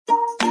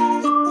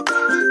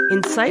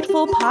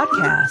Insightful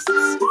podcasts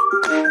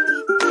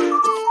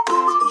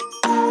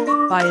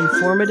by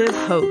informative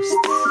hosts.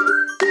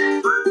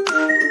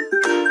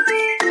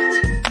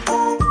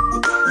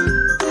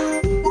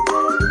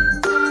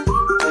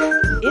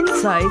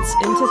 Insights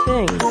into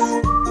Things,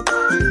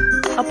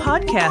 a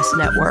podcast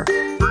network.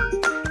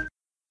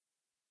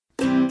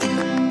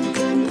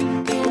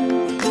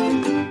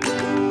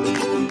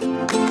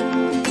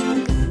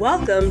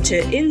 Welcome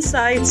to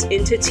Insights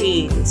into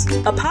Teens,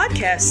 a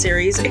podcast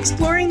series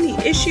exploring the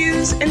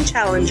issues and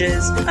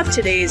challenges of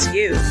today's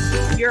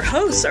youth. Your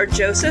hosts are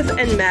Joseph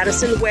and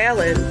Madison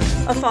Whalen,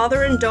 a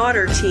father and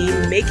daughter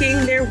team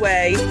making their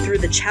way through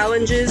the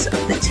challenges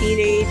of the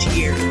teenage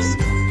years.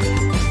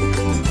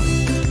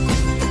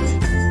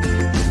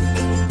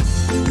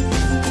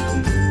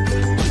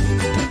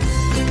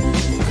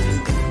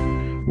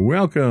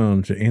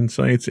 Welcome to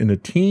Insights into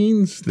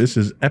Teens. This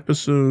is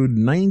episode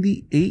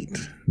 98,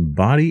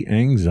 Body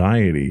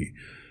Anxiety.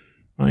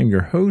 I'm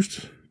your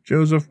host,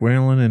 Joseph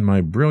Whalen, and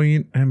my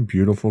brilliant and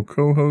beautiful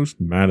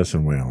co-host,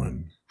 Madison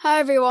Whalen. Hi,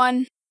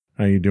 everyone.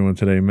 How you doing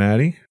today,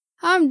 Maddie?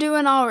 I'm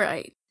doing all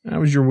right.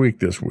 How was your week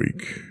this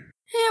week?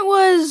 It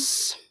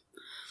was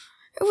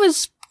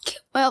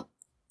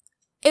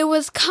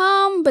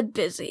calm but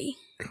busy.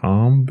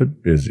 Calm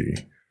but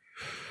busy.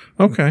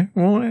 Okay,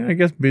 well, I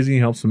guess busy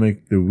helps to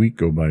make the week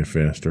go by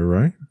faster,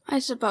 right? I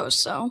suppose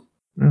so.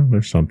 Well,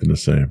 there's something to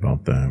say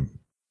about that.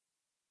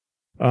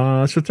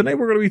 So today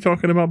we're going to be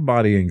talking about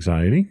body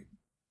anxiety.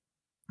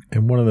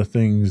 And one of the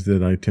things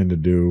that I tend to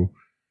do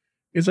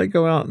is I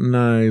go out and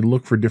I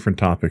look for different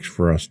topics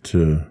for us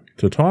to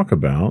talk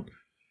about.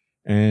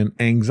 And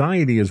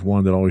anxiety is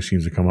one that always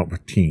seems to come up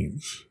with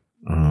teens.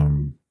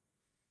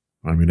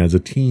 As a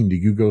teen, do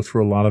you go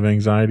through a lot of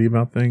anxiety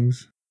about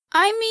things?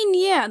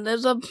 Yeah,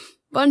 there's a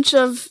bunch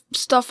of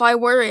stuff I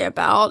worry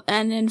about,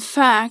 and in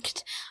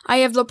fact, I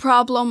have the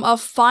problem of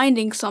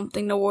finding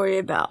something to worry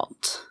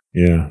about.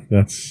 Yeah,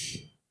 that's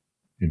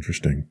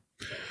interesting.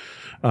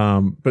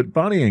 But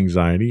body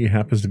anxiety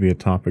happens to be a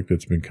topic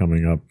that's been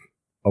coming up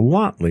a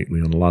lot lately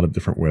on a lot of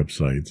different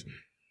websites.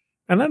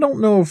 And I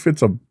don't know if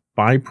it's a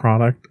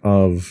byproduct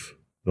of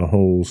the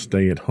whole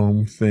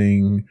stay-at-home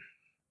thing.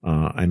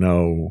 I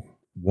know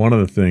one of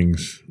the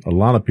things a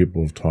lot of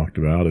people have talked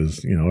about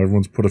is,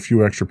 everyone's put a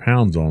few extra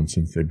pounds on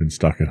since they've been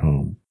stuck at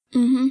home.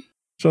 Mm-hmm.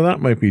 So that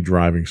might be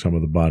driving some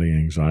of the body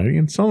anxiety.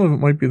 And some of it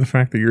might be the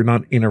fact that you're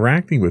not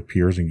interacting with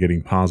peers and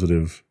getting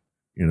positive,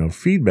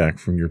 feedback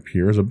from your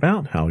peers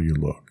about how you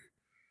look.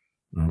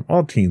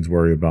 All teens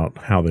worry about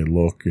how they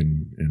look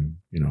and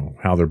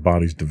how their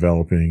body's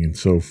developing and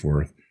so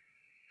forth.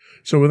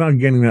 So without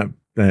getting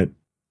that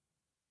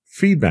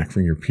feedback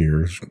from your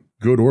peers,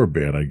 good or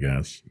bad, I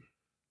guess,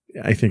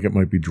 I think it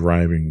might be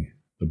driving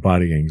the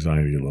body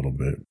anxiety a little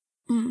bit.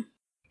 Mm.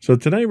 So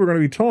today we're going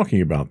to be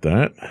talking about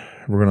that.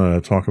 We're going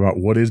to talk about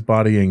what is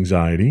body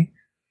anxiety,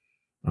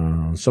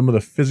 some of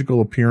the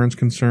physical appearance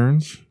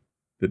concerns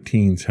that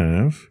teens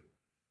have.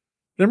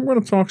 Then we're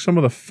going to talk some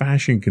of the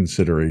fashion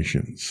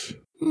considerations.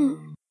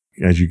 Mm.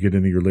 As you get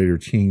into your later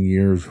teen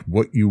years,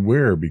 what you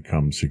wear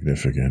becomes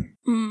significant.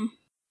 Mm.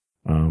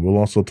 We'll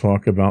also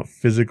talk about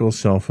physical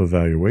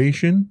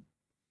self-evaluation,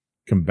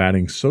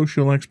 combating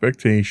social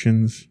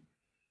expectations,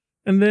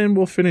 and then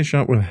we'll finish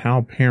up with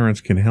how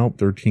parents can help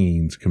their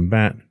teens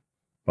combat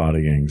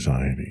body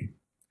anxiety.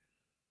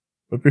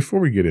 But before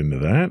we get into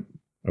that,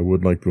 I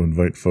would like to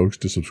invite folks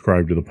to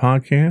subscribe to the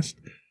podcast.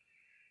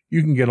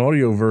 You can get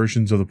audio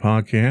versions of the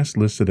podcast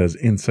listed as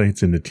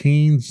Insights into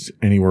Teens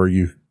anywhere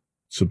you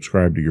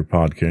subscribe to your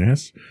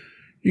podcasts.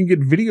 You can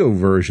get video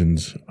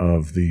versions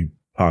of the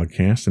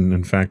podcast, and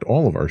in fact,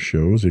 all of our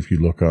shows, if you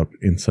look up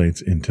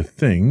Insights into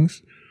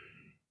Things.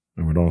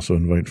 I would also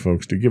invite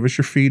folks to give us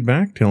your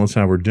feedback, tell us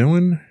how we're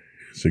doing,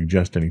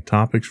 suggest any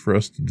topics for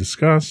us to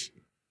discuss.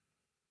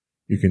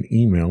 You can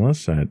email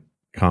us at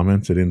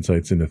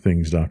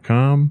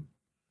comments@insightsintothings.com.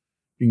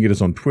 You can get us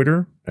on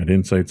Twitter at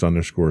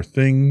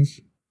insights_things.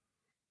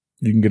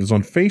 You can get us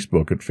on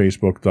Facebook at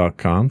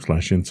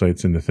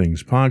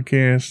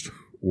facebook.com/insightsintothingspodcast,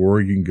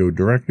 or you can go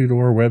directly to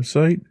our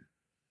website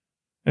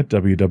at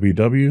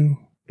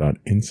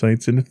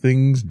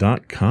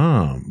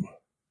www.insightsintothings.com.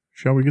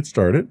 Shall we get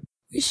started?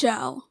 We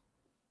shall.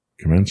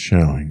 Commence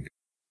shelling.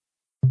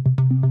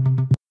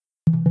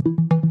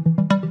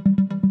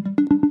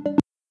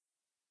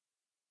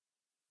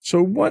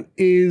 So what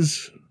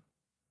is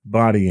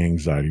body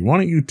anxiety? Why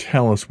don't you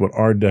tell us what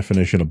our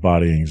definition of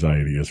body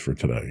anxiety is for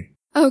today?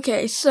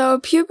 Okay, so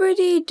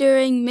puberty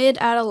during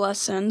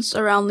mid-adolescence,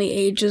 around the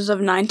ages of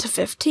 9 to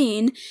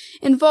 15,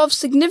 involves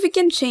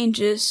significant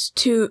changes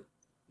to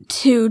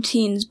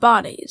teens'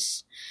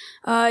 bodies.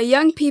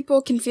 Young people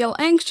can feel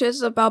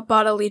anxious about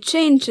bodily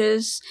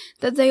changes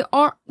that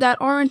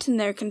aren't in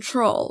their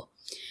control.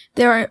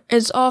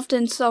 There's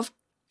often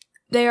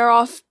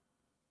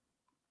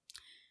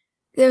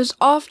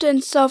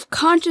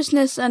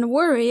self-consciousness and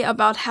worry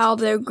about how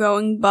their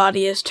growing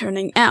body is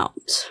turning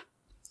out.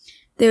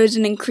 There is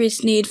an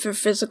increased need for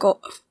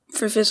physical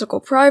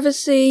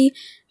privacy.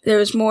 There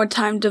is more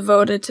time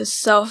devoted to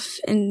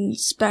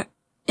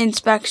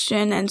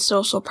inspection and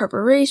social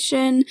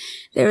preparation.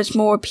 There's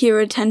more peer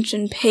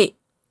attention paid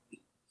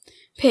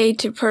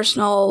to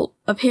personal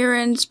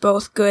appearance,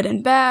 both good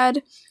and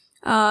bad.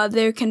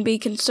 There can be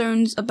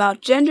concerns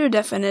about gender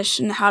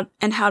definition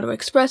and how to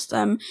express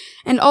them,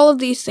 and all of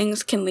these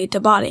things can lead to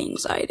body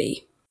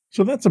anxiety.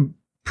 So that's a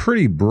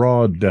pretty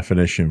broad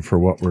definition for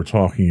what we're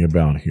talking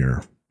about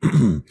here.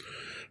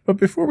 But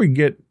before we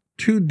get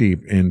too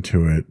deep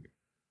into it,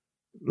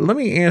 let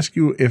me ask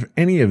you if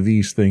any of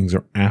these things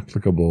are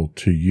applicable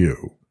to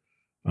you.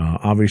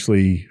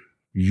 Obviously,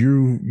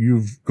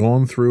 you've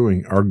gone through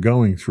and are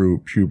going through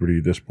puberty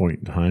at this point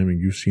in time,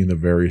 and you've seen the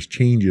various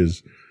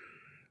changes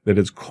that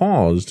it's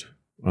caused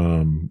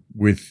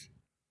with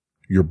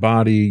your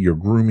body, your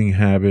grooming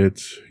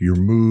habits, your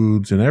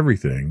moods, and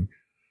everything.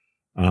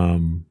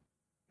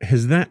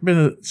 Has that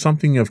been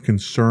something of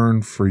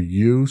concern for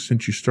you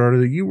since you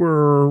started? You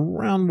were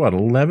around,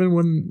 11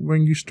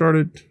 when you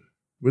started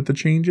with the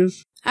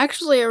changes?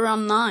 Actually,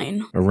 around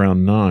 9.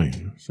 Around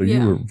 9. So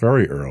you were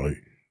very early.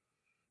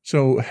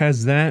 So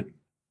the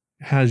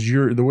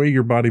way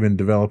your body been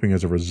developing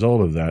as a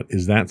result of that,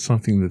 is that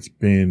something that's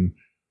been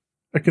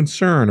a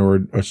concern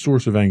or a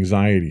source of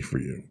anxiety for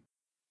you?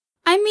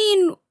 I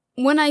mean,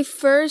 when I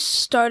first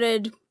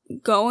started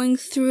going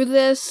through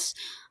this,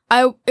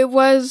 it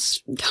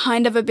was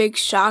kind of a big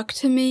shock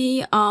to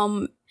me.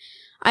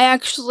 I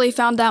actually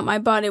found out my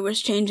body was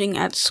changing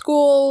at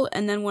school,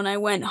 and then when I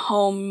went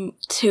home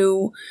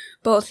to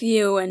both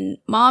you and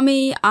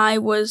Mommy, I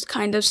was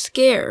kind of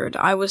scared.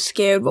 I was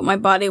scared what my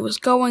body was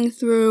going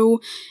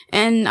through,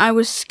 and I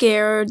was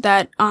scared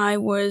that I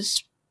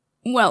was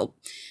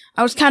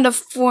kind of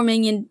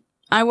forming and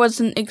I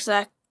wasn't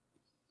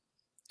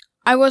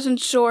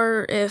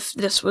sure if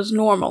this was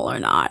normal or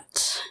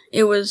not.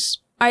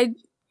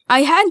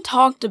 I had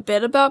talked a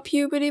bit about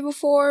puberty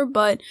before,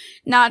 but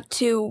not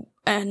to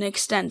an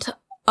extent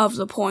of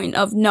the point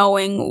of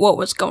knowing what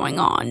was going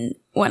on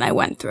when I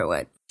went through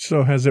it.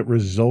 So has it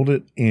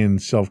resulted in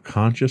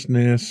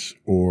self-consciousness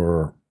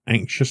or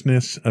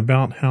anxiousness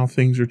about how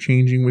things are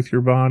changing with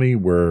your body,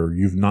 where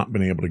you've not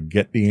been able to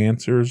get the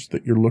answers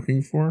that you're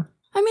looking for?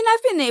 I mean,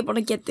 I've been able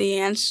to get the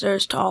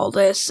answers to all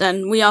this,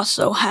 and we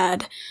also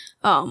had,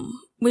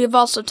 we've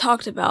also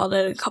talked about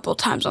it a couple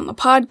times on the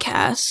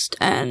podcast,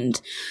 and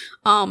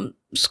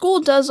school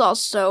does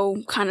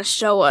also kind of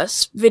show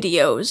us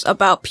videos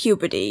about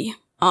puberty.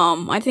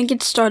 I think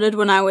it started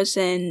when I was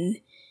in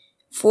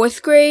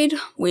 4th grade.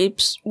 We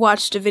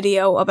watched a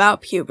video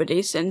about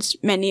puberty since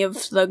many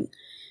of the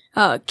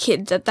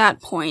kids at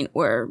that point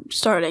were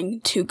starting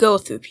to go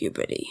through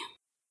puberty.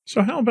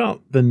 So how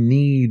about the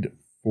need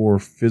for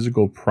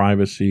physical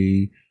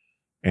privacy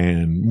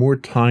and more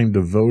time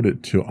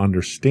devoted to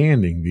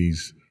understanding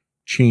these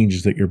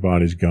changes that your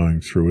body's going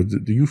through?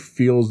 Do you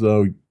feel as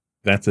though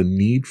that's a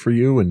need for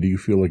you, and do you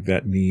feel like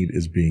that need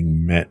is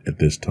being met at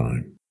this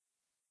time?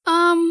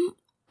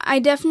 I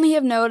definitely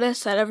have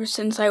noticed that ever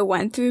since I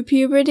went through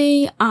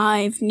puberty,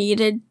 I've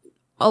needed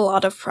a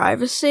lot of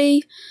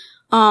privacy.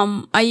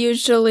 I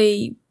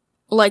usually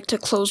like to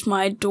close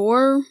my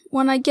door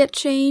when I get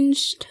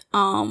changed,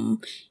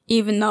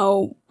 even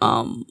though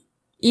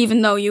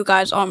you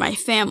guys are my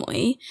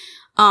family.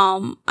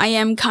 I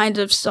am kind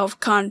of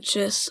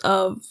self-conscious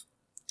of,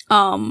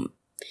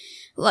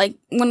 like,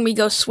 when we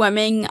go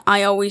swimming,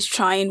 I always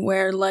try and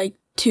wear,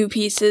 2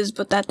 pieces,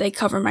 but that they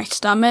cover my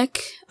stomach.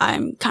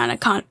 I'm kind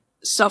of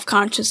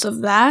self-conscious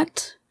of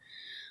that.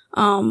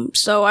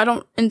 So I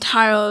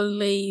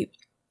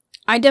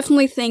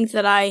definitely think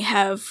that I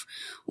have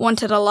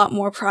wanted a lot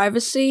more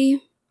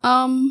privacy,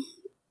 ever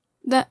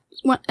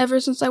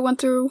since I went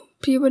through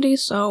puberty,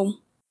 so.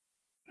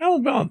 How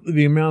about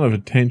the amount of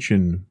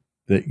attention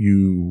that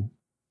you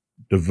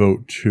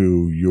devote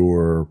to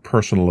your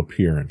personal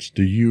appearance?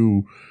 Do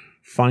you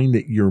find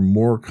that you're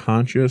more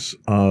conscious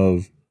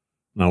of,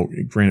 now,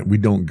 granted, we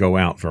don't go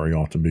out very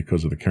often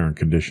because of the current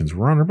conditions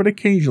we're under, but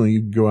occasionally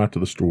you go out to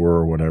the store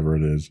or whatever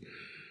it is.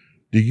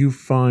 Do you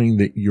find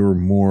that you're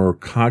more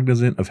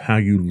cognizant of how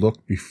you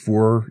look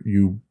before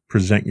you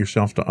present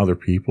yourself to other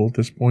people at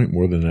this point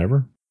more than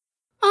ever?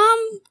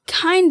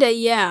 Kinda,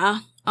 yeah.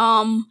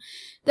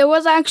 There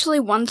was actually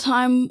one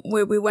time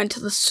where we went to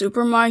the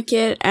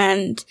supermarket,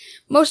 and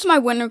most of my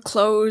winter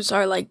clothes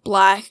are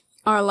black,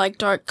 are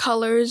dark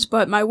colors,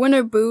 but my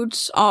winter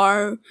boots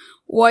are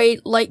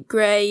white, light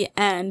gray,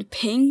 and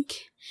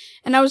pink.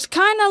 And I was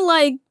kind of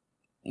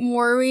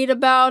worried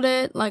about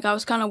it. I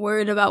was kind of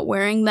worried about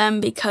wearing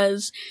them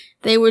because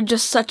they were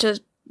just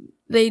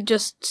they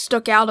just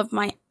stuck out of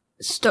my,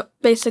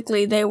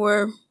 basically they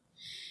were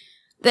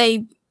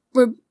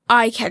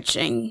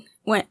eye-catching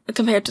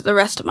compared to the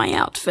rest of my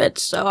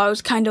outfits. So I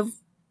was kind of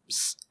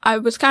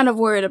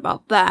worried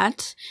about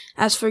that.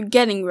 As for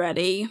getting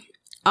ready,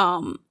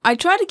 I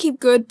try to keep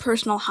good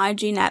personal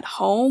hygiene at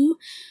home,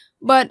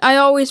 but I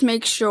always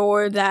make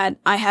sure that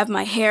I have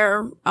my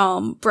hair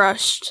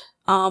brushed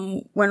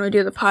when we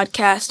do the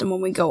podcast and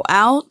when we go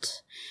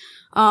out,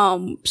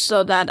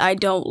 so that I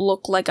don't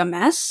look like a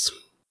mess.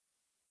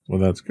 Well,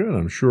 that's good.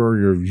 I'm sure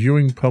your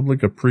viewing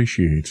public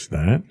appreciates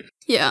that.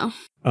 Yeah.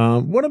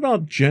 What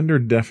about gender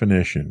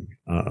definition?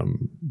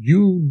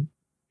 You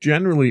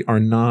generally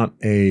are not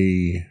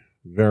a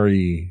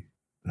very,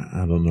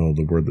 I don't know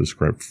the word to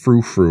describe,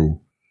 frou-frou.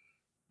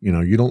 You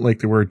know, you don't like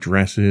to wear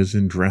dresses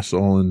and dress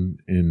all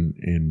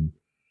in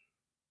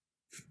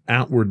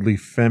outwardly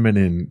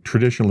feminine,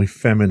 traditionally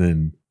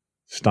feminine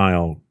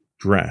style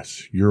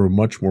dress. You're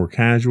much more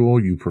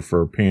casual. You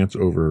prefer pants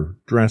over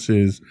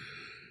dresses.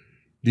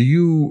 Do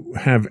you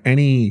have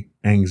any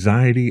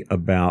anxiety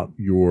about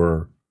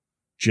your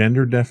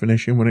gender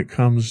definition when it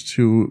comes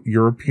to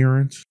your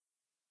appearance?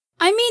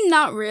 I mean,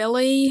 not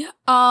really.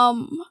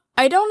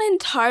 I don't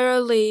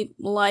entirely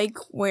like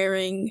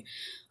wearing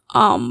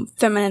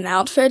feminine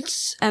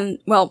outfits and,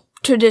 well,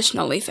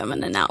 traditionally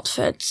feminine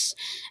outfits.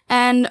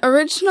 And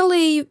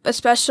originally,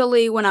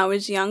 especially when I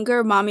was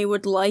younger, Mommy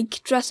would like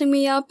dressing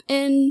me up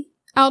in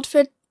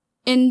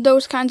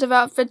those kinds of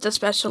outfits,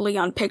 especially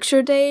on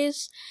picture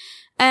days.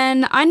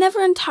 And I never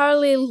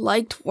entirely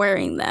liked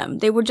wearing them.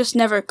 They were just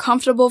never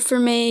comfortable for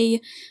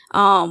me.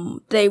 I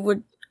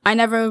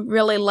never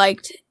really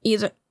liked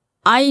either.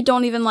 I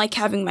don't even like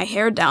having my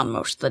hair down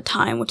most of the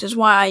time, which is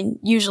why I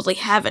usually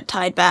have it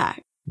tied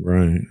back.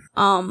 Right.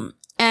 And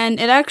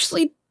it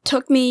actually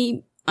took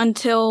me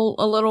until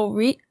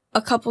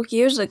a couple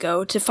years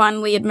ago to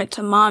finally admit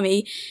to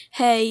Mommy,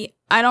 hey,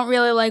 I don't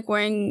really like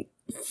wearing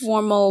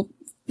formal,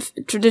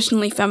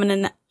 traditionally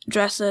feminine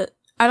dresses.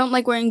 I don't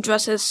like wearing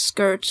dresses,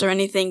 skirts, or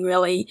anything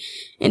really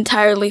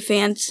entirely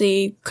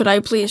fancy. Could I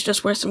please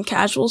just wear some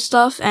casual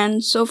stuff?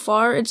 And so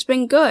far, it's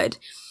been good.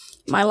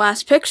 My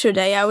last picture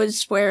day, I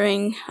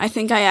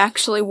think I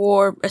actually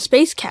wore a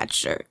Space Cat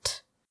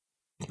shirt.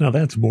 Now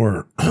that's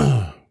more,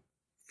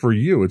 for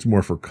you, it's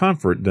more for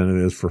comfort than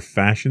it is for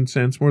fashion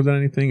sense more than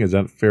anything. Is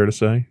that fair to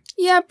say?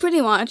 Yeah, pretty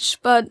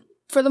much. But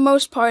for the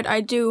most part,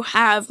 I do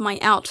have my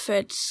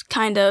outfits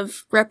kind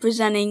of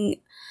representing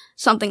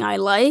something I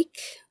like.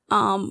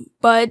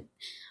 But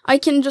I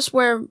just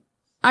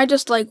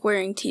like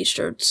wearing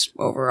t-shirts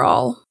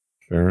overall.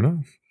 Fair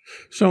enough.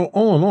 So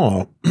all in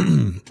all,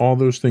 all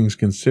those things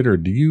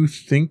considered, do you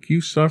think you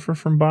suffer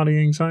from body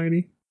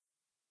anxiety?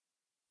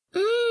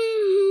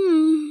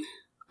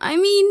 I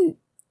mean,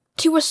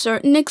 to a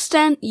certain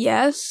extent,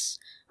 yes.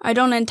 I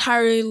don't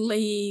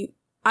entirely,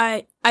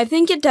 I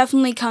think it's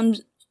definitely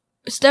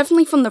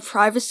from the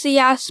privacy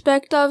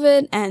aspect of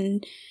it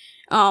and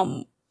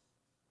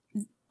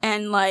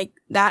like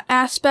that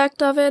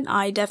aspect of it.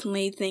 I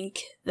definitely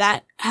think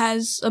that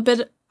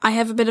I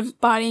have a bit of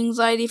body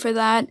anxiety for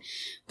that.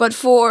 But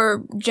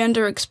for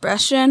gender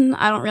expression,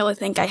 I don't really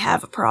think I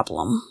have a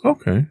problem.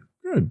 Okay,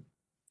 good.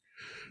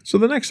 So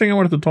the next thing I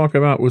wanted to talk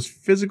about was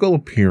physical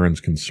appearance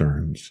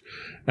concerns.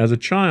 As a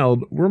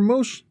child,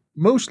 we're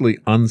mostly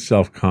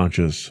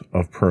unself-conscious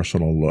of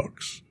personal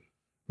looks.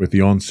 With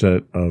the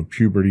onset of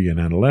puberty and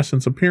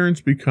adolescence, appearance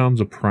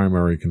becomes a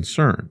primary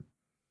concern.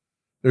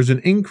 There's an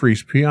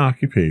increased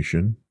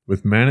preoccupation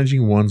with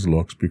managing one's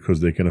looks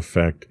because they can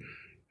affect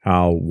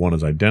how one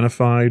is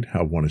identified,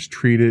 how one is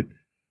treated,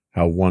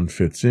 how one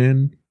fits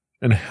in,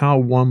 and how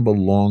one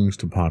belongs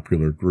to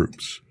popular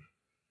groups.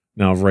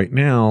 Now, right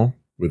now,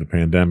 with the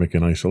pandemic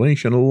and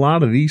isolation, a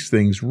lot of these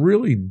things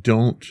really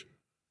don't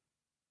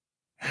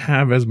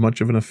have as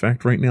much of an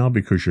effect right now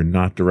because you're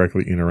not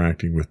directly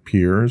interacting with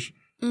peers.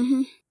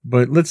 Mm-hmm.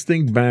 But let's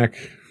think back,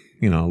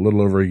 a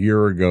little over a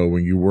year ago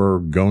when you were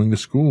going to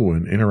school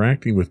and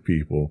interacting with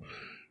people.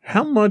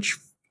 How much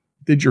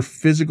did your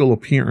physical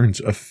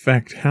appearance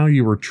affect how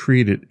you were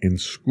treated in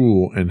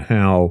school and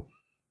how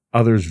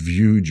others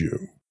viewed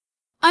you?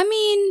 I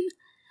mean,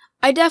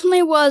 I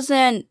definitely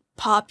wasn't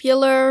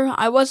popular.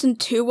 I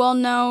wasn't too well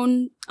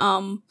known.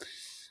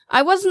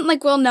 I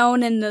wasn't well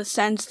known in the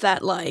sense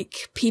that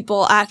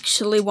people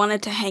actually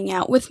wanted to hang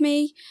out with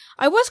me.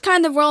 I was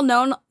kind of well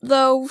known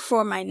though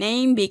for my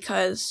name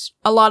because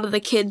a lot of the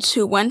kids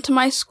who went to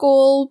my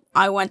school,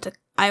 I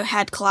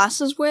had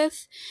classes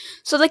with,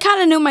 so they kind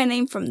of knew my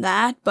name from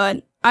that,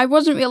 but I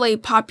wasn't really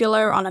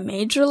popular on a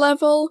major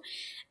level,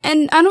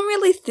 and I don't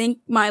really think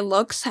my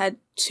looks had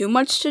too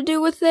much to do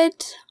with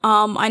it.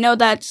 I know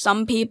that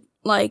some people,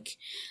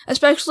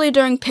 especially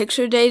during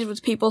picture days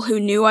with people who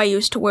knew I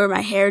used to wear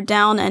my hair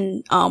down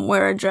and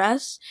wear a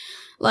dress,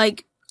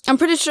 I'm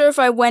pretty sure if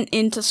I went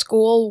into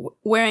school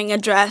wearing a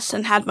dress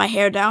and had my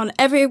hair down,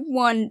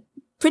 everyone,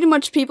 pretty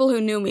much people who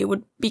knew me,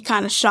 would be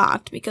kind of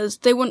shocked because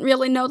they wouldn't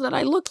really know that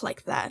I looked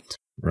like that.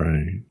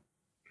 Right.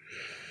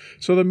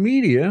 So the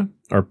media,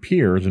 our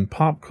peers, and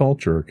pop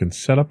culture can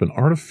set up an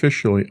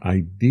artificially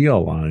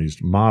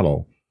idealized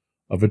model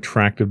of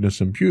attractiveness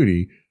and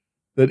beauty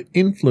that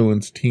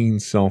influence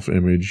teens'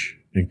 self-image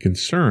and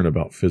concern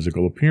about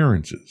physical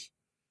appearances.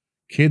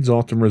 Kids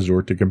often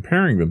resort to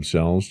comparing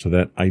themselves to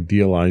that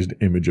idealized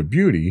image of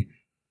beauty,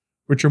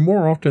 which are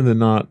more often than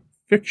not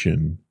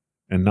fiction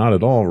and not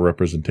at all a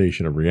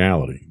representation of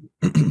reality.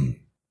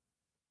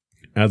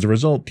 As a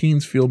result,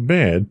 teens feel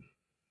bad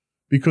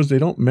because they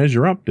don't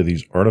measure up to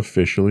these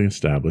artificially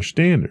established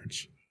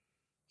standards.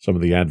 Some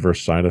of the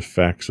adverse side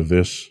effects of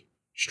this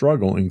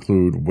struggle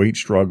include weight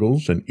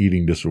struggles and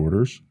eating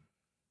disorders,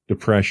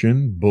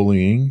 depression,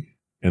 bullying,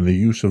 and the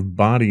use of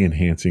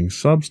body-enhancing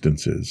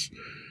substances.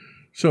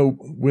 So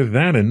with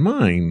that in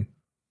mind,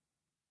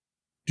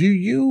 do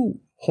you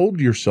hold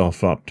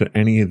yourself up to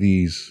any of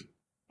these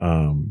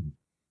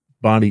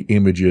body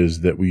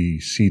images that we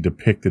see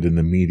depicted in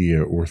the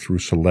media or through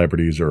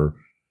celebrities or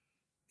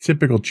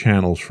typical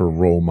channels for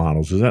role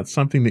models? Is that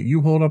something that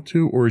you hold up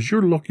to, or is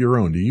your look your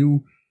own? Do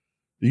you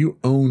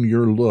own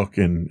your look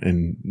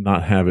and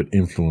not have it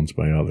influenced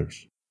by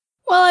others?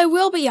 Well, I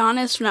will be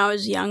honest, when I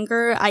was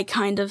younger, I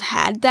kind of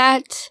had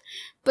that.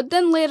 But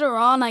then later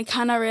on, I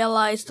kind of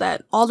realized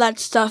that all that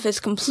stuff is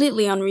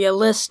completely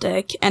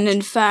unrealistic, and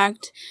in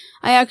fact,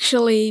 I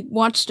actually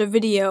watched a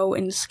video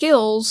in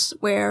Skills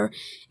where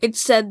it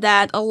said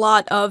that a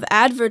lot of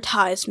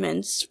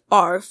advertisements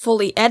are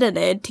fully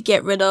edited to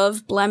get rid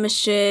of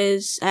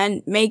blemishes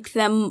and make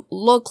them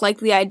look like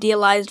the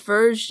idealized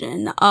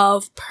version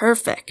of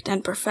perfect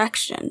and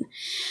perfection.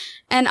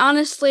 And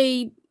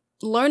honestly,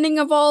 learning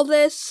of all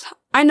this,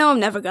 I know I'm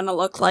never gonna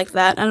look like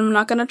that, and I'm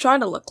not gonna try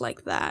to look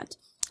like that.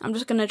 I'm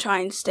just gonna try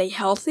and stay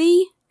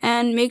healthy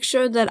and make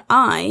sure that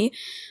I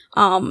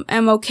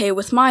am okay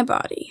with my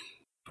body.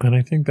 And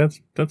I think that's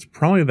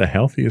probably the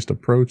healthiest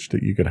approach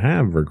that you could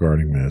have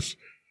regarding this.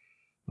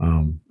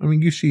 I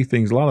mean, you see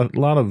things, a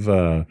lot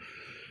of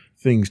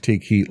things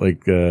take heat,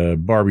 like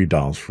Barbie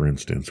dolls, for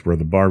instance, where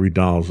the Barbie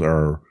dolls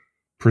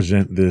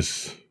present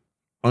this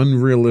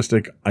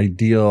unrealistic,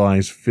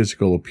 idealized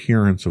physical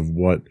appearance of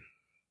what,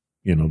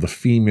 the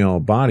female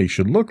body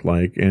should look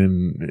like.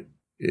 And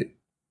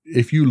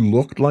if you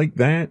looked like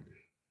that,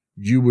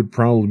 you would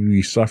probably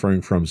be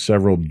suffering from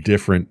several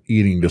different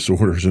eating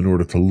disorders in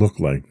order to look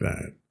like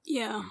that.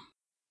 Yeah.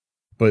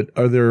 But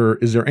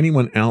is there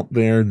anyone out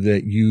there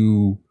that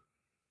you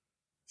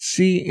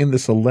see in the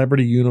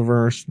celebrity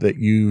universe that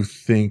you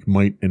think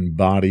might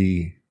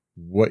embody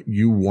what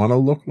you want to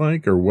look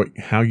like, or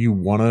how you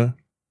want to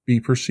be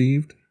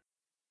perceived?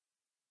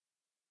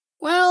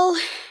 Well,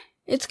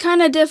 it's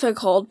kind of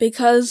difficult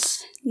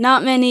because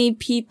not many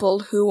people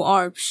who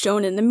are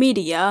shown in the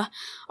media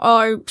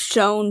are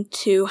shown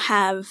to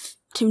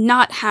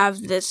not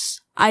have this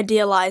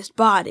idealized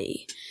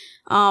body.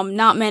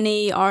 Not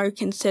many are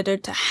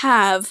considered to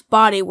have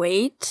body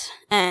weight,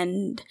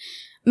 and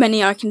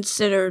many are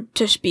considered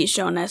to be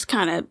shown as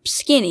kind of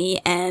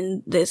skinny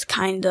and this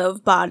kind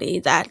of body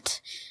that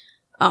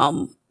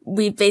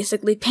we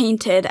basically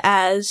painted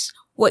as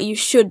what you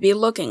should be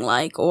looking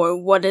like, or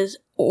what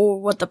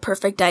the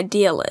perfect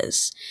ideal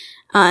is.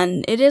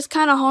 And it is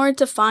kind of hard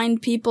to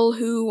find people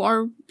who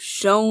are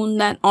shown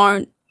that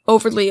aren't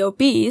overly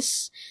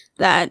obese,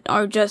 that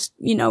are just,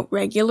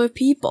 regular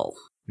people.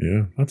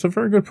 Yeah, that's a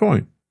very good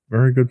point.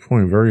 Very good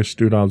point. Very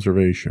astute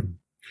observation.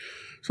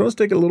 So let's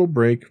take a little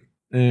break.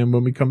 And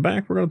when we come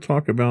back, we're going to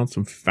talk about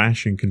some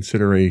fashion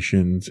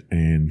considerations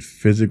and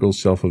physical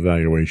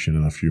self-evaluation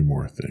and a few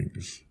more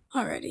things.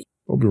 Alrighty.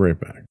 We'll be right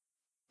back.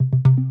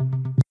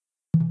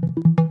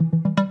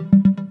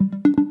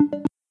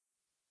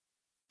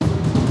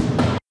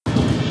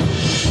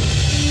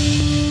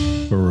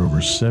 For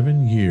over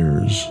 7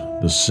 years,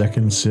 the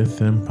Second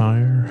Sith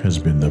Empire has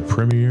been the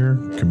premier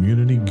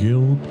community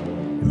guild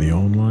in the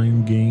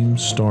online game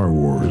Star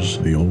Wars: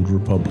 The Old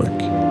Republic.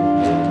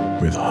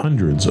 With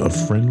hundreds of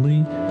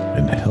friendly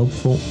and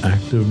helpful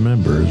active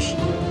members,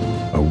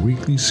 a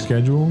weekly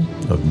schedule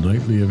of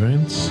nightly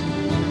events,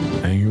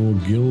 annual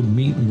guild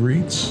meet and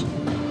greets,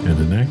 and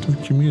an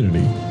active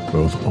community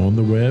both on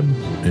the web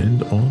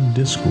and on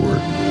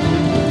Discord.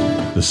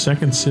 The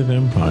Second Sith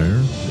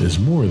Empire is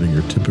more than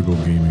your typical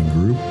gaming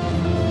group.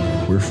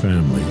 We're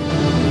family.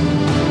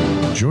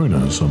 Join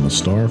us on the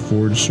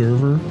Starforge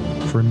server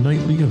for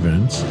nightly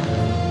events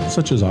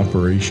such as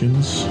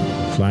operations,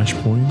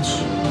 flashpoints,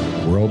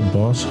 world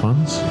boss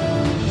hunts,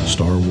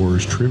 Star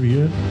Wars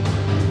trivia,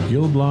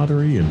 guild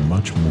lottery, and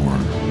much more.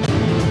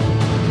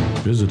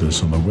 Visit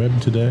us on the web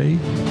today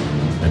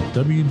at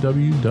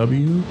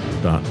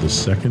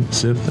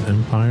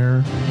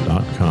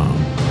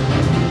www.thesecondsithempire.com.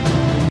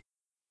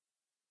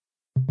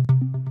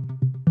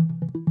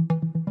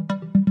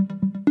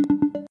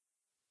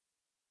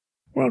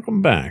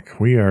 Welcome back.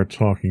 We are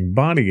talking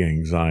body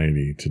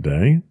anxiety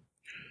today.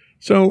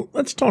 So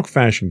let's talk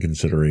fashion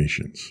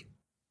considerations.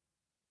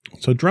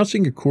 So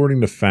dressing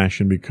according to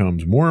fashion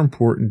becomes more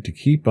important to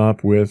keep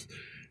up with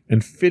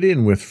and fit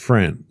in with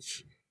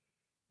friends.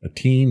 A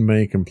teen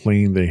may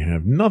complain they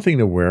have nothing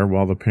to wear,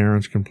 while the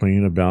parents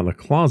complain about a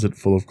closet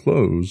full of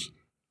clothes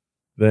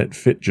that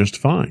fit just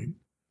fine.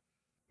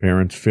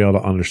 Parents fail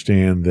to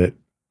understand that,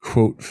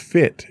 quote,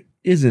 fit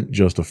isn't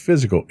just a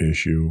physical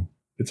issue,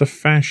 it's a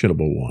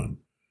fashionable one.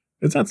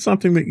 Is that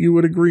something that you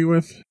would agree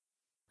with?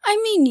 I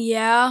mean,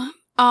 yeah.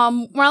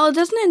 While it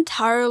doesn't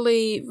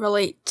entirely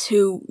relate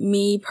to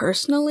me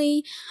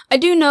personally, I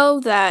do know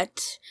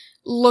that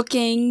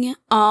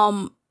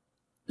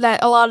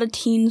that a lot of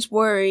teens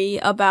worry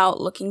about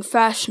looking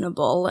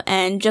fashionable,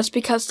 and just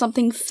because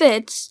something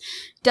fits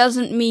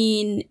doesn't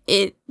mean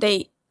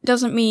they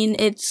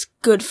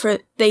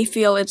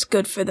feel it's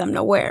good for them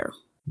to wear.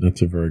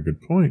 That's a very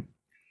good point.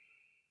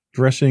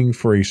 Dressing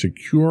for a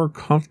secure,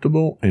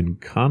 comfortable, and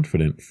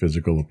confident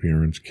physical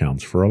appearance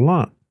counts for a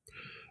lot.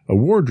 A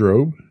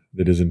wardrobe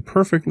that is in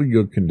perfectly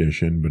good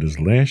condition but is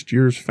last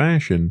year's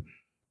fashion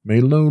may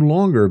no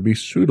longer be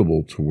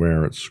suitable to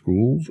wear at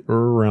schools or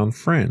around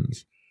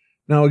friends.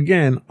 Now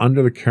again,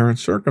 under the current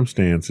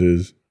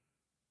circumstances,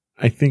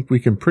 I think we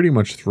can pretty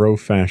much throw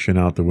fashion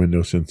out the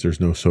window since there's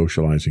no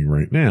socializing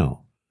right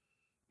now.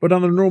 But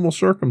under normal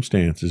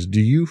circumstances, do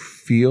you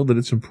feel that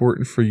it's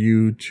important for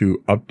you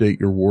to update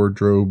your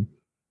wardrobe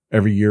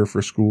every year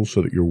for school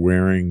so that you're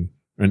wearing,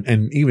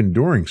 and even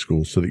during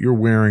school, so that you're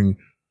wearing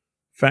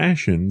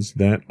fashions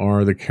that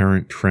are the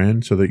current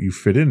trend so that you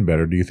fit in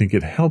better? Do you think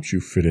it helps you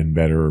fit in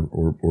better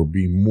or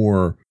be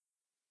more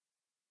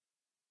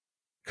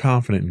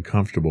confident and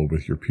comfortable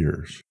with your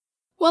peers?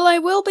 Well, I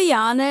will be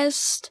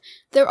honest,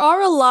 there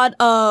are a lot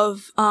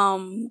of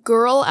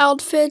girl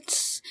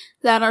outfits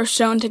that are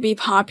shown to be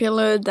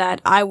popular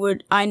that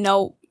I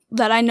know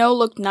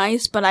look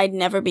nice, but I'd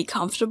never be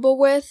comfortable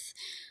with.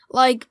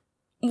 Like,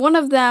 one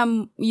of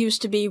them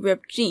used to be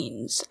ripped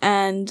jeans,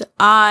 and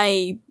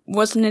I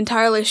wasn't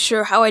entirely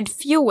sure how I'd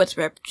feel with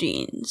ripped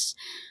jeans.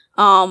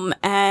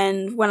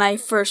 And when I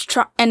first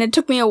and it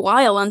took me a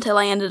while until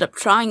I ended up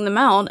trying them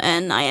out,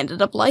 and I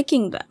ended up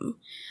liking them.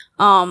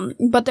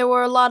 But there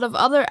were a lot of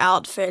other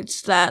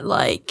outfits that,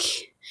 like,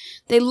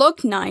 they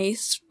look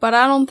nice, but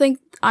I don't think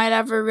I'd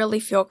ever really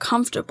feel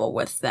comfortable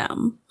with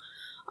them.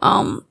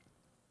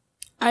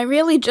 I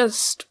really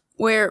just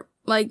wear,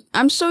 like,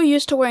 I'm so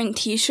used to wearing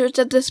t-shirts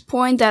at this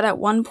point that at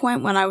one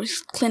point when I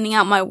was cleaning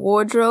out my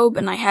wardrobe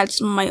and I had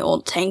some of my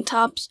old tank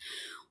tops,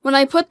 when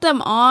I put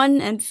them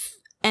on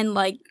and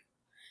like,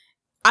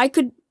 I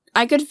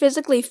could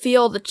physically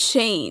feel the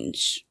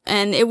change,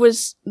 and it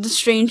was the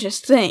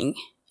strangest thing.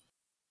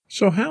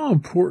 So how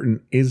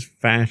important is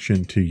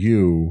fashion to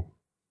you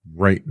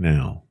right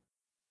now?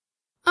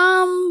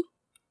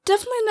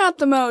 Definitely not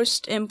the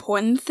most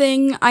important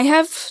thing. I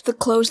have the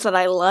clothes that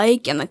I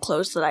like and the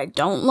clothes that I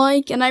don't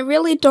like, and I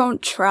really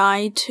don't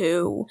try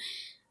to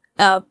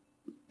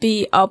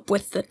be up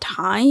with the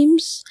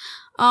times.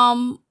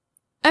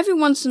 Every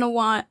once in a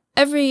while,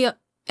 every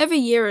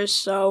year or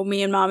so,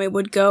 me and Mommy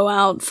would go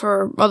out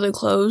for other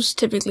clothes,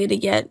 typically to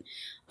get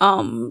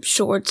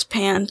shorts,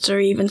 pants, or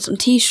even some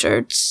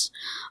t-shirts.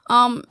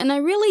 And I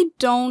really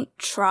don't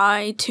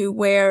try to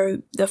wear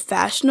the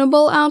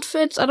fashionable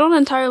outfits. I don't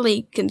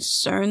entirely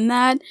concern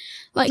that.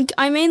 Like,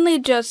 I mainly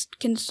just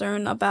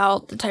concern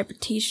about the type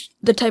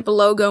of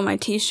logo my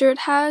t-shirt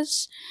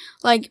has.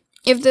 Like,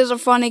 if there's a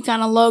funny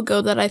kind of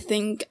logo that I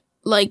think,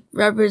 like,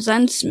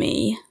 represents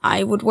me,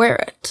 I would wear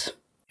it.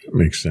 That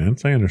makes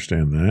sense. I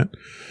understand that.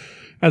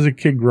 As a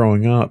kid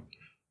growing up,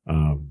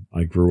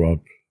 I grew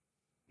up,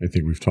 I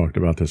think we've talked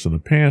about this in the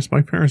past.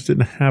 My parents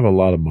didn't have a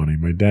lot of money.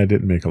 My dad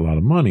didn't make a lot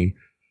of money.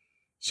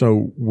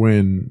 So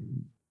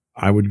when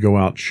I would go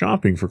out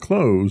shopping for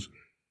clothes,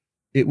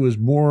 it was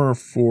more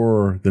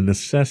for the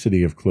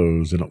necessity of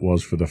clothes than it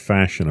was for the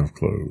fashion of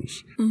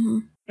clothes. Mm-hmm.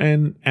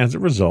 And as a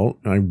result,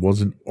 I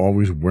wasn't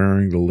always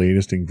wearing the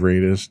latest and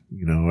greatest.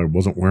 I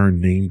wasn't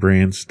wearing name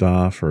brand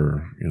stuff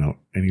or,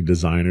 any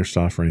designer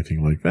stuff or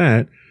anything like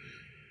that.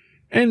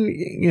 And,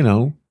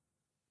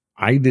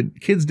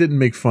 kids didn't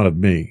make fun of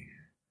me.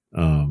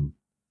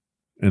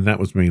 And that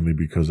was mainly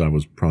because I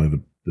was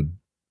probably the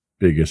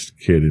biggest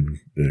kid in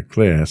the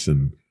class,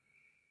 and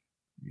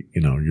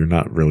you're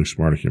not really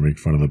smart if you make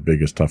fun of the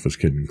biggest, toughest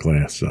kid in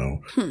class.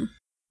 So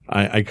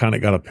I kind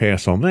of got a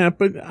pass on that,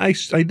 but I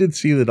did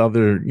see that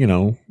other,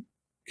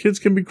 kids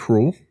can be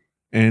cruel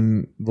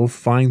and they'll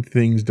find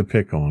things to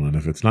pick on. And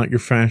if it's not your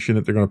fashion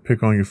that they're going to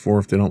pick on you for,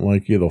 if they don't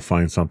like you, they'll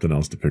find something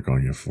else to pick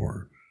on you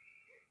for.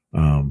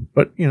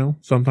 But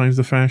sometimes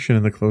the fashion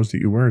and the clothes that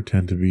you wear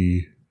tend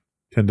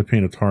to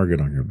paint a target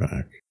on your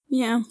back.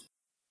 Yeah.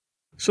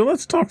 So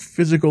let's talk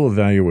physical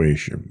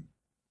evaluation.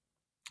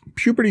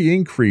 Puberty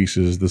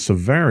increases the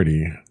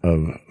severity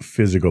of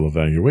physical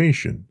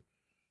evaluation.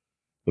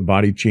 The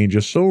body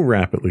changes so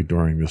rapidly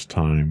during this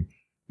time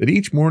that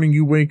each morning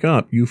you wake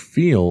up, you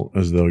feel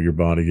as though your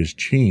body has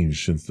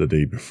changed since the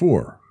day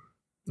before.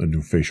 A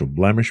new facial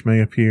blemish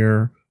may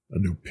appear, a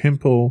new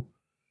pimple.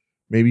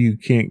 Maybe you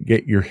can't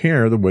get your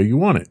hair the way you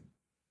want it.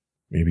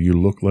 Maybe you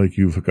look like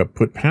you've got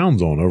put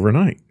pounds on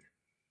overnight.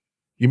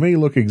 You may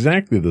look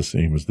exactly the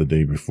same as the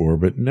day before,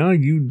 but now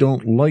you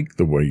don't like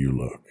the way you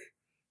look.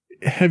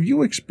 Have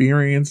you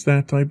experienced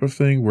that type of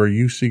thing where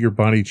you see your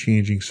body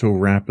changing so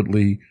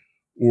rapidly,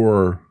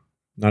 or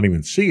not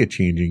even see it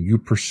changing, you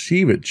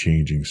perceive it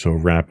changing so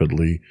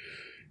rapidly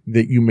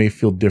that you may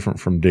feel different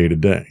from day to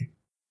day?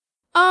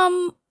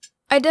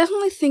 I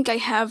definitely think I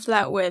have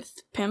that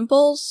with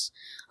pimples,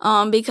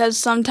 because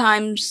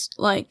sometimes,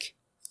 like,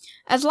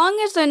 as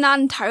long as they're not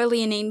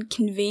entirely an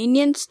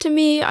inconvenience to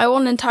me, I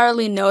won't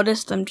entirely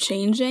notice them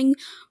changing.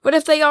 But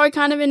if they are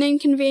kind of an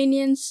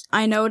inconvenience,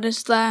 I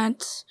notice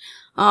that.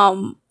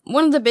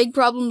 one of the big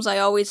problems I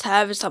always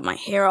have is that my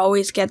hair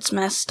always gets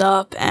messed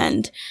up,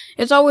 and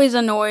it's always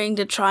annoying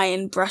to try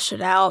and brush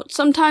it out.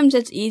 Sometimes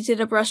it's easy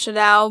to brush it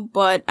out,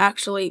 but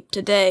actually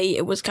today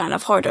it was kind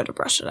of harder to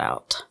brush it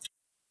out.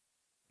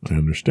 I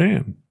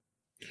understand.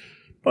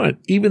 But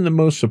even the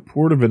most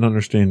supportive and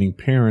understanding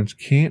parents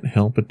can't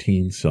help a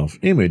teen's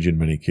self-image in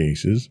many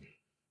cases,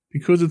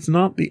 because it's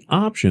not the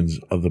options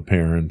of the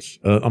parents,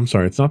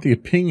 it's not the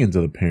opinions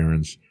of the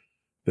parents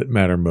that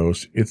matter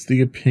most, it's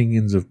the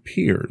opinions of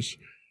peers.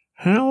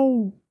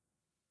 How,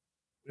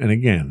 and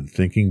again,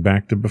 thinking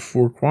back to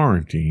before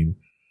quarantine,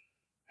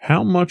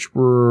 how much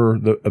were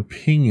the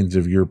opinions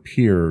of your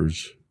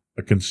peers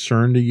a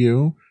concern to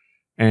you?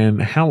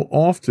 And how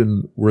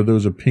often were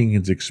those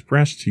opinions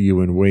expressed to you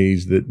in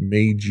ways that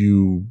made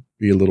you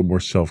be a little more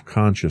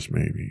self-conscious,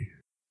 maybe?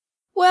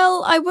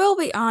 Well, I will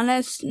be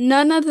honest,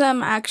 none of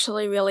them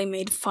actually really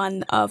made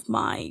fun of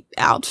my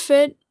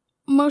outfit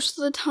most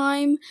of the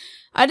time.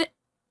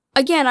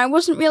 Again, I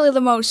wasn't really the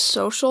most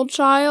social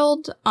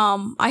child.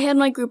 I had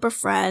my group of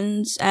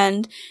friends,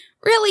 and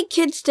really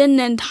kids didn't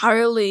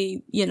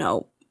entirely,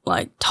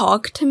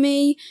 talk to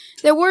me.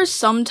 There were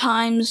some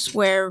times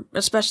where,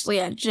 especially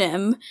at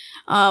gym,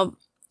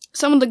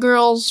 some of the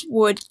girls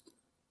would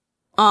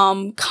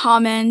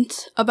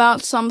comment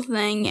about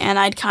something, and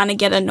I'd kind of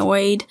get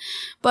annoyed,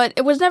 but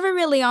it was never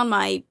really on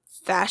my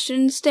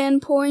fashion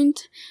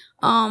standpoint.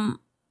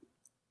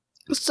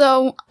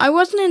 So I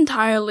wasn't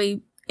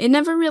entirely, it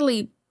never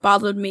really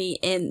bothered me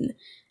in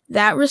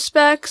that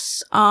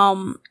respects,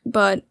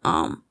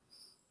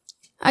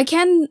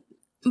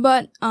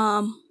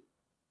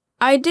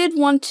 I did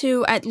want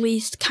to at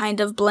least kind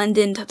of blend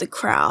into the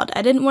crowd.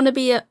 I didn't want to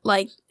be,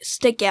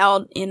 stick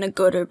out in a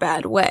good or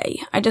bad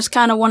way. I just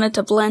kind of wanted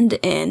to blend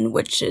in,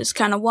 which is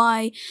kind of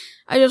why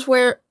I just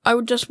wore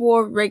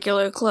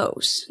regular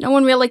clothes. No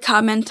one really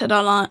commented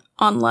on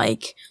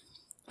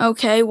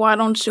okay, why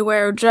don't you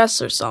wear a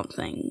dress or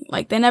something?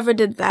 They never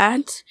did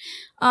that.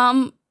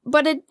 My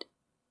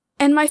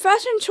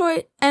fashion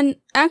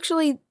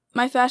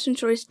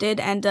choice did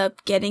end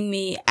up getting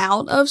me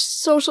out of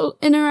social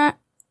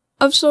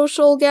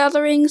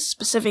gatherings,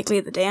 specifically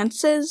the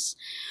dances,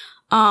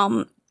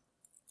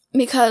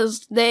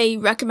 because they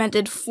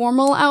recommended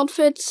formal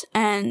outfits,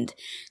 and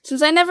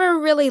since I never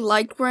really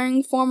liked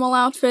wearing formal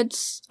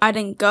outfits, I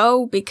didn't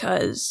go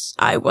because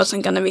I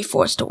wasn't gonna be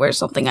forced to wear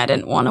something I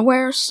didn't want to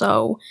wear,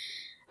 so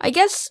I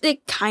guess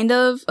it kind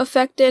of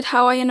affected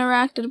how I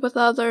interacted with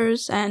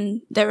others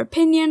and their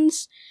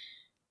opinions.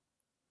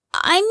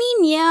 I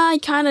mean, yeah, I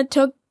kind of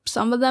took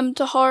some of them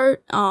to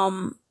heart,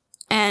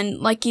 and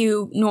like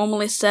you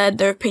normally said,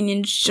 their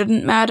opinions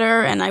shouldn't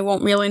matter, and I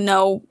won't really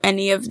know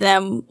any of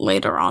them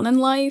later on in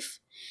life.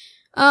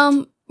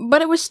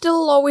 But it was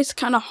still always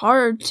kind of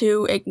hard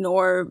to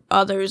ignore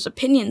others'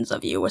 opinions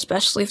of you,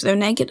 especially if they're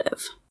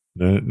negative.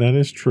 That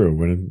is true.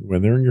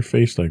 When they're in your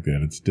face like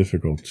that, it's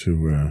difficult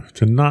to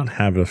not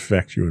have it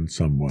affect you in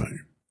some way.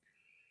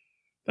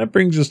 That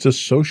brings us to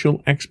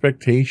social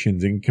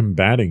expectations and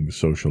combating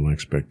social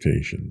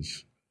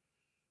expectations.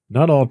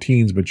 Not all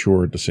teens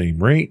mature at the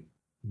same rate.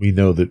 We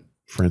know that,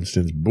 for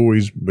instance,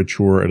 boys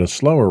mature at a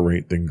slower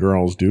rate than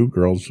girls do.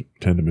 Girls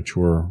tend to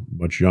mature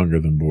much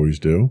younger than boys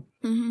do.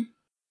 Mm-hmm.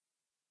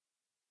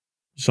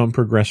 Some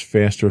progress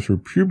faster through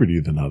puberty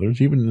than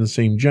others, even in the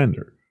same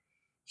gender.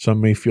 Some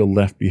may feel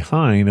left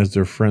behind as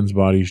their friends'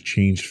 bodies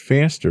change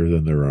faster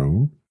than their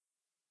own.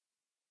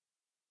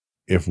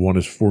 If one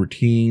is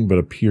 14 but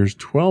appears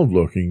 12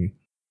 looking,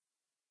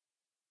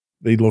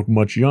 they look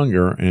much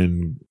younger,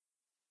 and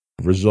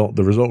the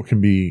result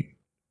can be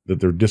that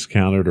they're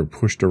discounted or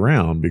pushed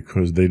around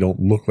because they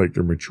don't look like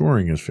they're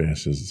maturing as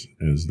fast as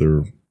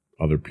their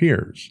other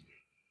peers.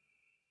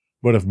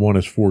 But if one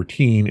is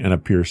 14 and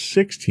appears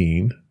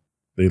 16,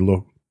 they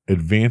look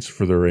advanced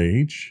for their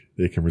age.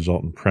 They can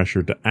result in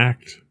pressure to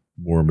act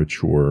more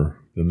mature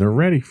than they're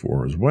ready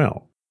for as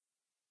well.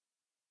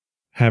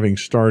 Having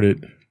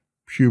started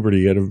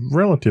puberty at a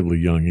relatively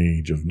young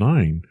age of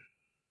 9,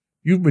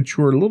 you've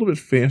matured a little bit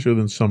faster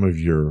than some of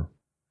your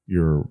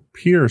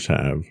peers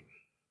have,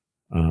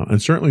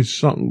 and certainly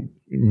some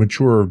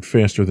matured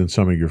faster than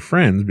some of your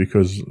friends,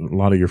 because a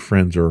lot of your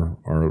friends are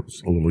a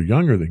little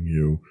younger than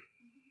you.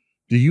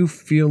 Do you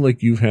feel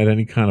like you've had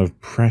any kind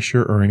of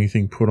pressure or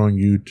anything put on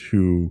you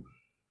to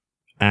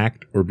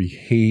act or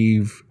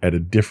behave at a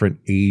different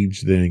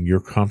age than you're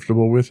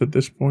comfortable with at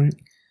this point?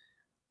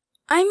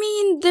 I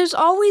mean, there's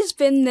always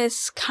been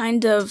this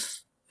kind of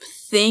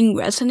thing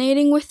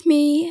resonating with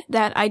me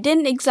that I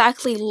didn't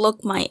exactly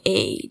look my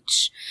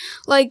age.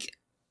 Like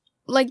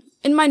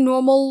in my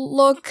normal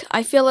look,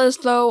 I feel as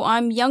though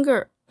I'm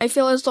younger. I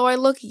feel as though I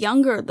look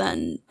younger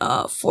than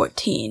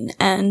 14,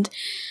 and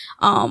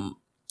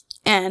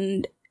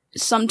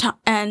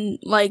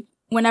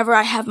whenever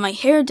I have my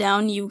hair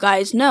down, you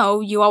guys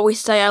know, you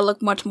always say I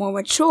look much more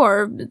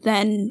mature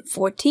than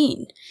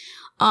 14.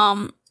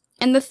 And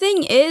the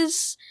thing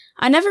is,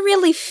 I never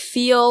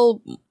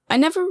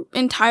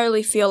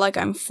entirely feel like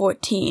I'm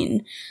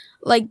 14.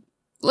 Like,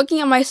 looking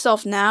at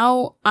myself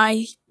now,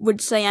 I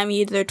would say I'm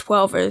either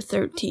 12 or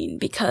 13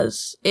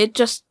 because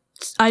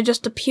I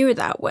just appear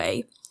that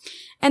way.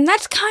 And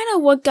that's kind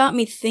of what got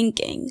me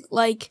thinking.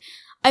 Like,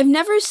 I've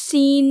never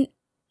seen,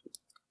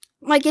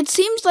 like, it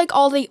seems like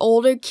all the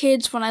older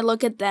kids, when I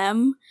look at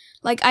them,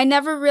 like, I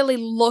never really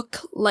look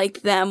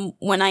like them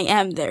when I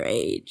am their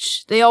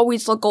age. They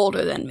always look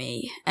older than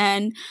me.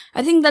 And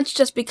I think that's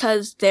just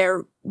because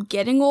they're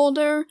getting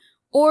older,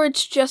 or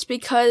it's just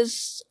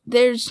because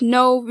there's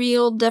no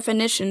real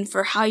definition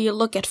for how you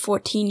look at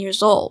 14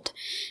 years old.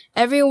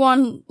 Every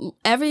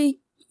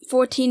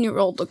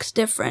 14-year-old looks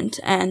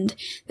different, and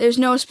there's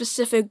no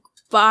specific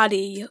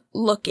body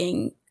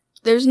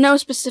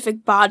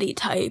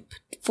type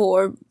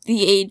for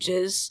the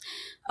ages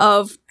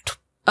of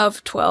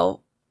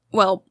 12.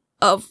 Well,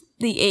 of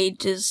the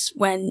ages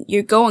when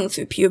you're going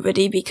through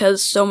puberty,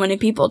 because so many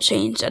people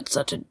change at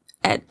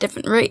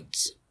different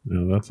rates.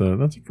 That's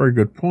a very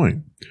good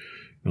point.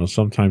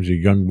 Sometimes a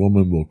young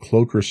woman will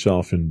cloak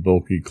herself in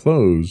bulky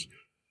clothes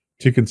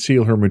to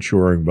conceal her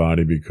maturing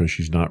body because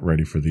she's not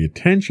ready for the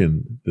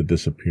attention that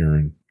this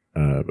appearance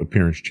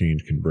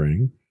change can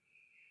bring.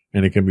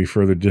 And it can be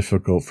further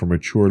difficult for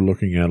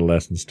mature-looking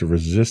adolescents to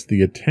resist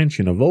the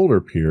attention of older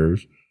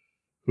peers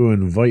who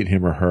invite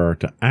him or her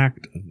to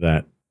act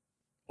that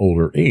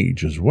older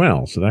age as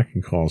well. So that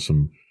can cause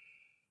some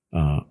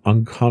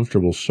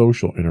uncomfortable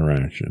social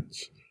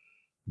interactions.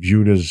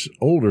 Viewed as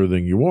older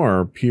than you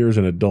are, peers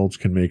and adults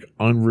can make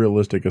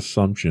unrealistic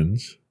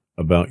assumptions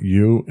about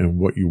you and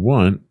what you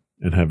want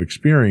and have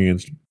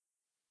experienced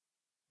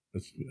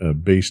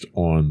based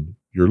on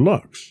your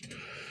looks.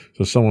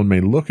 So someone may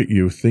look at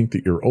you, think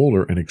that you're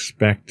older, and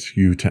expect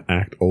you to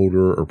act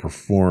older or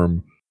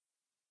perform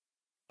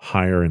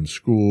higher in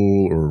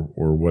school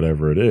or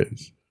whatever it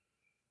is.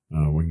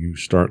 When you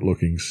start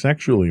looking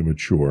sexually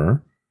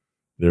mature,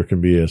 there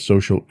can be a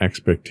social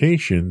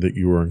expectation that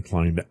you are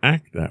inclined to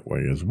act that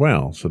way as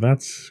well. So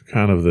that's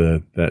kind of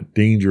that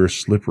dangerous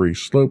slippery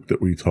slope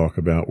that we talk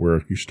about, where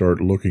if you start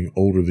looking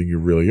older than you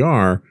really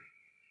are,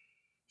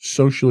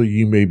 socially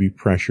you may be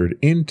pressured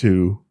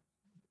into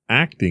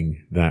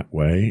acting that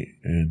way,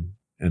 and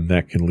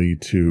that can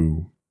lead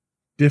to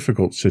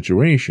difficult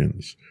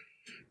situations.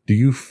 Do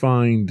you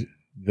find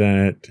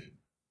that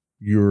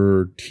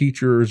your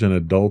teachers and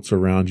adults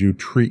around you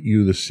treat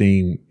you the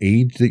same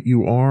age that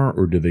you are,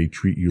 or do they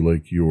treat you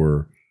like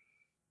you're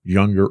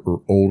younger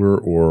or older,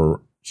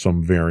 or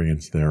some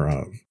variance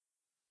thereof?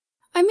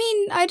 I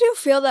mean, I do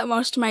feel that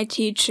most of my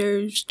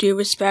teachers do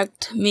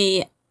respect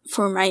me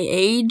for my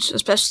age,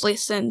 especially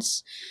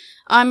since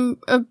I'm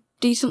a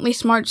decently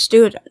smart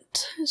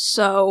student.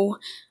 So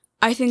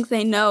I think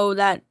they know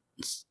that.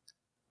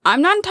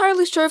 I'm not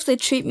entirely sure if they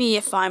treat me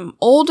if I'm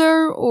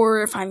older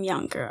or if I'm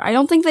younger. I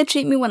don't think they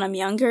treat me when I'm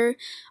younger.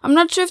 I'm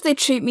not sure if they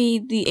treat me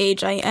the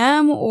age I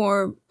am,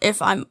 or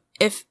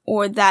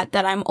that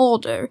I'm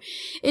older.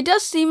 It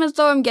does seem as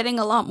though I'm getting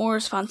a lot more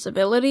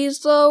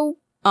responsibilities though,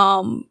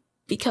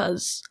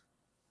 because,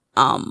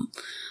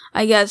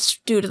 I guess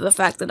due to the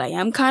fact that I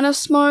am kind of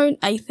smart,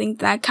 I think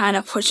that kind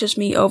of pushes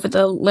me over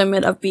the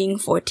limit of being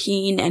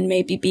 14 and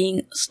maybe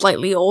being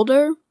slightly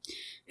older,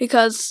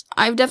 because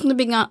I've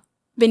definitely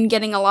been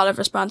getting a lot of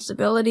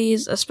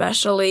responsibilities,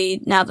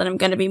 especially now that I'm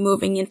going to be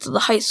moving into the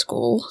high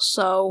school.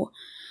 So,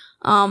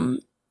 I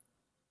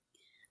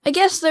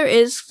guess there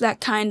is that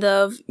kind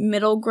of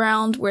middle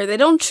ground where they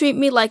don't treat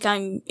me like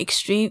I'm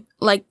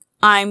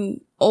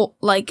I'm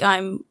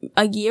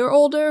a year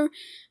older,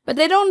 but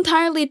they don't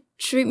entirely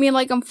treat me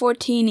like I'm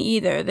 14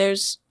 either.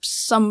 There's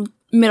some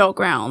middle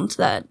ground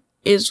that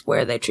is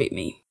where they treat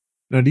me.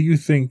 Now, do you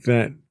think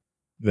that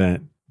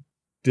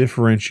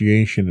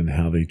differentiation in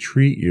how they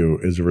treat you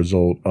is a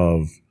result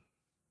of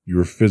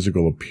your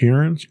physical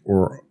appearance,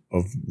 or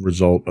a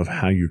result of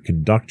how you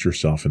conduct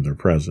yourself in their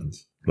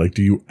presence? Like,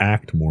 do you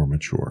act more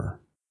mature?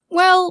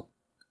 Well,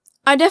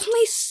 I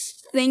definitely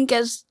think,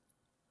 as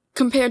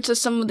compared to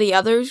some of the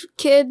other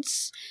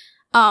kids,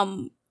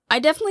 I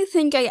definitely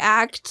think I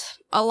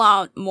act a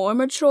lot more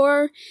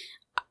mature.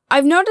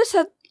 I've noticed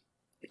that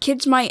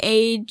kids my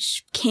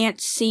age can't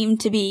seem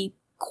to be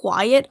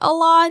quiet a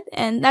lot,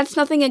 and that's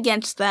nothing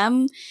against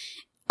them.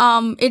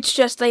 It's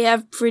just they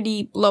have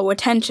pretty low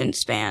attention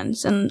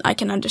spans, and I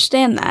can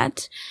understand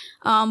that.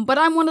 But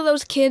I'm one of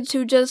those kids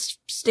who just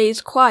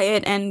stays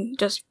quiet and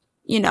just,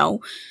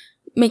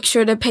 make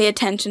sure to pay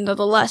attention to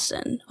the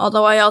lesson.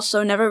 Although I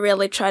also never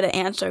really try to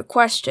answer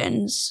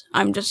questions.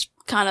 I'm just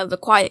kind of the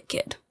quiet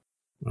kid.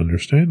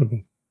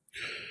 Understandable.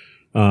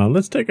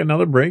 Let's take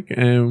another break,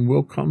 and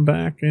we'll come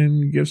back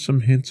and give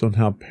some hints on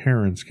how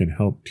parents can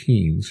help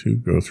teens who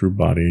go through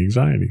body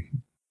anxiety.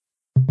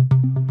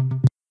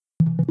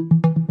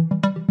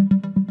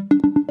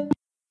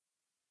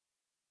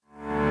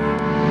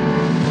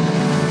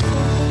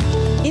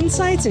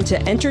 Insights into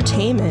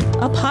Entertainment,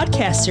 a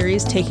podcast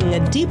series taking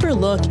a deeper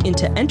look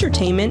into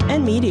entertainment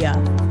and media.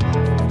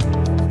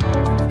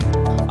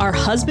 Our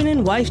husband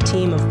and wife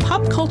team of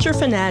pop culture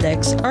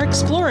fanatics are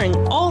exploring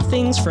all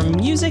things from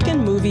music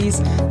and movies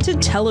to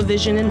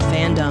television and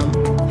fandom.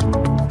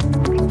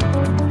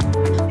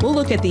 we'll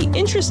look at the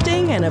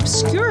interesting and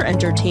obscure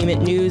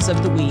entertainment news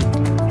of the week.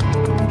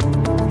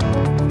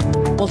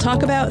 We'll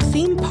talk about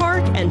theme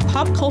park and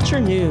pop culture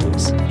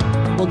news.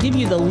 We'll give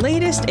you the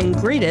latest and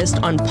greatest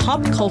on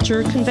pop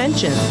culture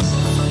conventions.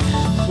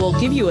 We'll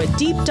give you a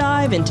deep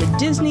dive into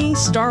Disney,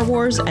 Star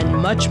Wars, and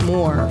much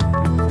more.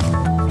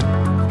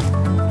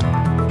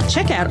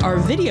 Check out our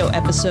video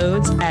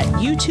episodes at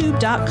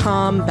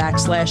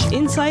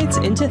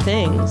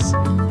youtube.com/insightsintothings.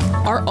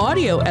 Our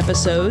audio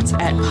episodes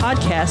at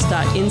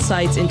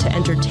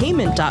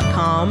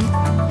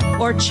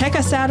podcast.insightsintoentertainment.com, or check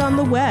us out on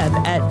the web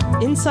at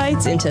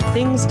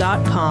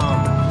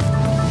insightsintothings.com.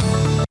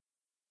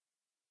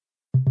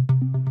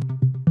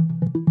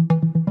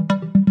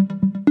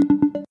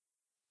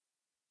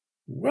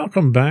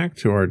 Welcome back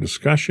to our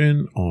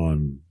discussion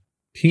on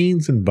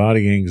teens and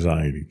body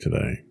anxiety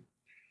today.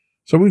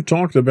 So we've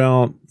talked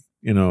about,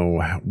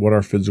 what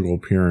our physical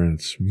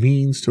appearance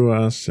means to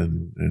us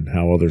and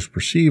how others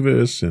perceive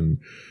us and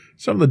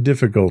some of the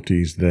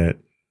difficulties that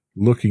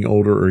looking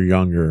older or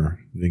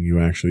younger than you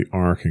actually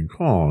are can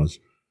cause.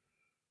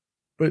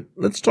 But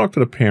let's talk to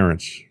the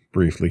parents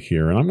briefly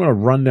here. And I'm going to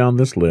run down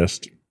this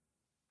list,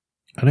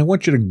 and I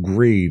want you to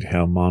grade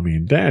how mommy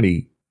and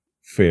daddy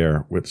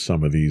fare with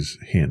some of these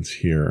hints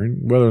here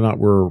and whether or not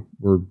we're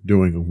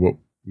doing what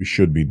we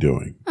should be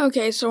doing.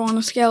 Okay, so on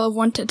a scale of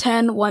 1 to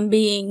 10, 1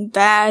 being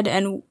bad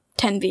and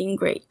 10 being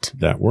great.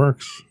 That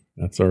works.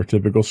 That's our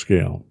typical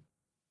scale.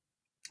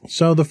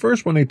 So the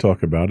first one they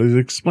talk about is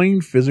explain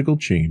physical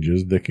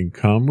changes that can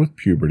come with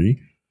puberty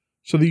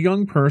so the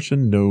young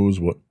person knows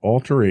what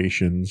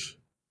alterations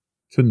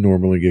to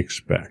normally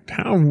expect.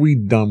 How have we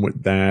done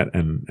with that,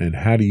 and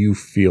how do you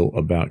feel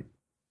about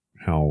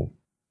how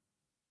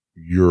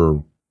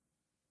you're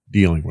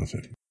dealing with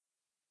it?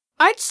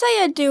 I'd say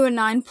I'd do a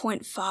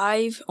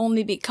 9.5,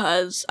 only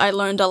because I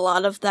learned a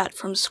lot of that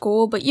from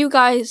school, but you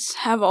guys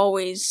have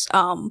always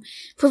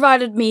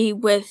provided me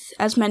with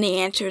as many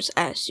answers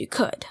as you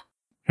could.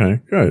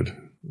 Okay, good.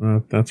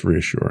 That's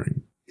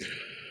reassuring.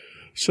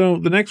 So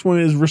the next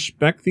one is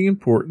respect the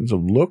importance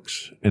of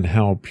looks and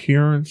how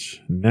appearance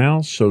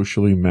now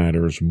socially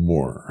matters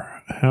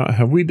more.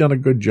 Have we done a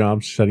good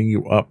job setting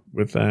you up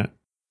with that?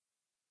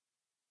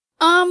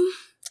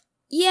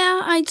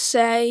 Yeah, I'd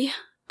say.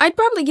 I'd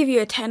probably give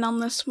you a 10 on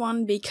this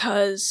one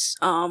because,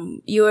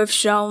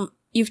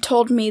 you've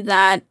told me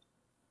that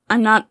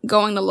I'm not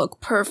going to look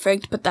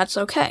perfect, but that's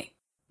okay.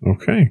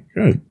 Okay,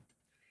 good.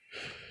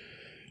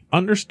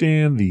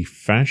 Understand the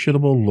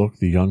fashionable look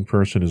the young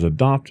person is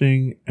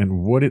adopting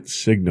and what it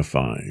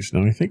signifies.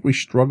 Now, I think we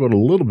struggled a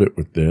little bit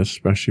with this,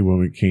 especially when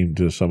we came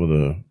to some of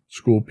the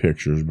school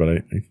pictures, but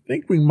I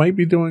think we might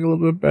be doing a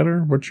little bit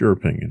better. What's your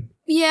opinion?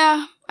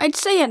 Yeah, I'd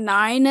say a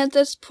 9 at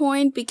this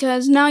point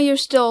because now you're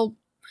still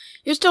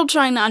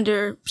trying to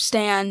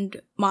understand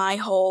my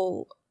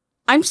whole...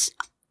 I'm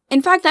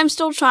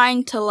still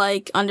trying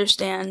to,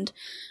 understand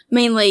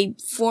mainly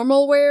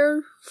formal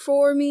wear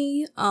for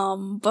me,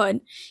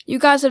 but you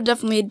guys have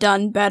definitely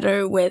done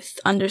better with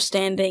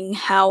understanding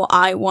how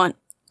I want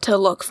to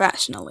look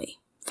fashionably.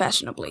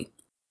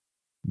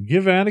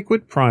 Give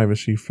adequate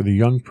privacy for the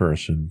young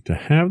person to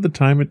have the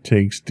time it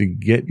takes to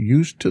get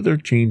used to their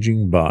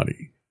changing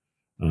body.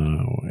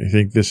 I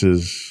think this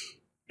is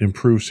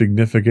improved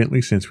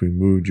significantly since we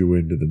moved you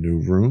into the new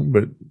room,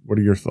 but what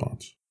are your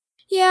thoughts?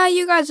 Yeah,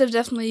 you guys have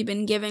definitely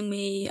been giving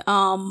me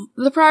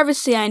the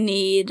privacy I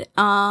need,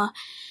 and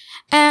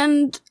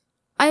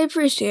I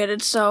appreciate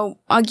it, so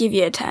I'll give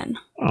you a 10.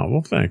 Oh,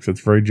 well, thanks.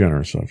 That's very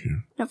generous of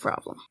you. No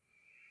problem.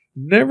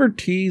 Never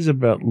tease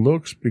about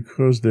looks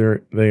because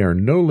they are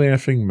no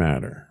laughing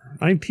matter.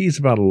 I tease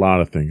about a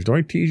lot of things. Do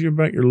I tease you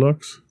about your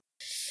looks?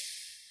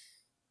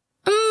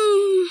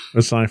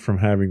 Aside from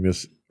having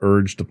this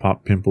urge to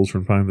pop pimples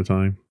from time to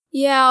time?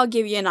 Yeah, I'll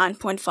give you a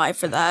 9.5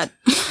 for that.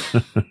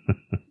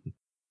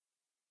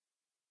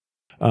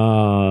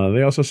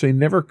 They also say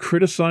never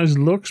criticize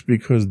looks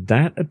because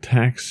that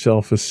attacks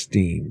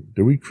self-esteem.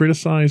 Do we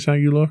criticize how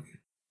you look?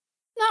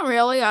 Not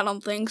really, I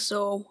don't think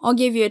so. I'll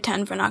give you a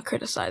 10 for not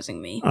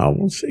criticizing me. Oh,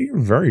 well, see, you're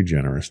very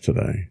generous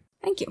today.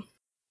 Thank you.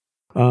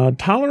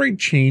 Tolerate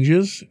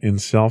changes in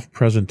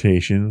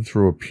self-presentation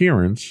through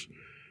appearance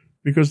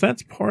because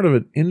that's part of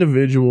an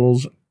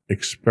individual's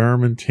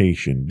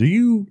experimentation. Do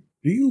you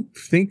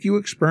think you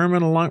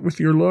experiment a lot with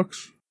your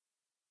looks?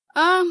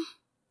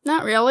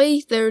 Not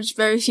really. There's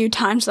very few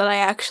times that I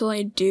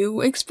actually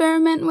do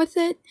experiment with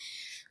it.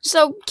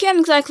 So, can't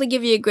exactly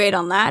give you a grade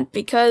on that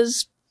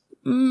because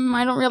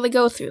I don't really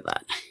go through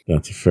that.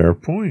 That's a fair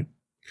point.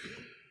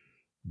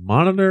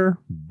 Monitor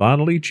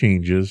bodily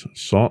changes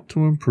sought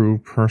to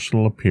improve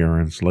personal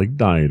appearance like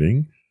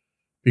dieting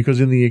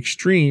because in the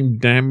extreme,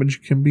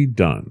 damage can be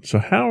done. So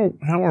how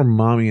are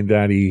mommy and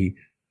daddy...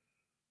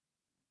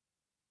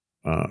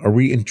 are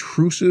we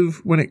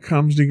intrusive when it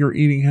comes to your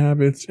eating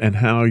habits and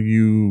how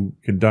you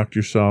conduct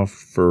yourself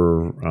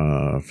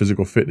for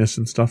physical fitness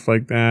and stuff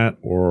like that?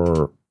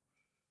 Or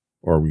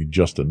are we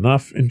just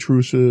enough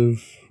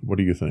intrusive? What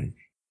do you think?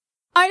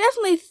 I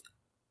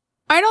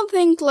I don't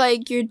think,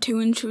 you're too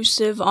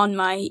intrusive on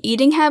my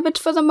eating habits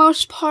for the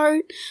most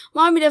part.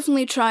 Mommy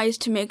definitely tries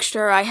to make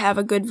sure I have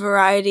a good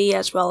variety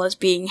as well as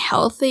being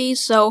healthy,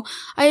 so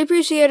I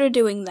appreciate her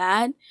doing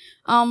that.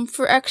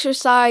 For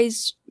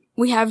exercise,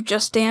 we have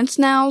Just Dance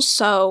now,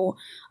 so,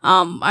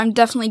 I'm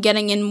definitely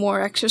getting in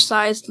more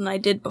exercise than I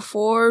did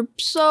before,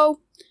 so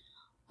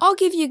I'll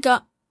give you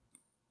guys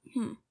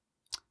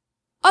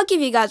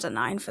a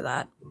 9 for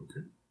that.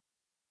 Okay.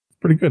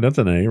 Pretty good. That's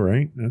an A,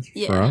 right? That's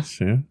for us,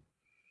 yeah.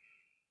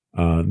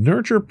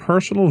 Nurture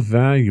personal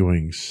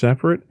valuing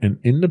separate and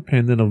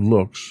independent of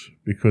looks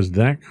because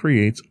that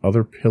creates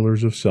other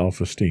pillars of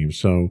self-esteem.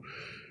 So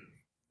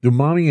do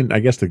mommy and I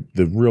guess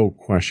the real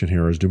question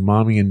here is, do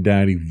mommy and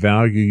daddy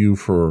value you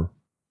for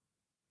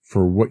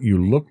what you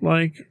look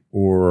like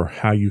or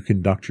how you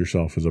conduct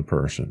yourself as a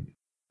person?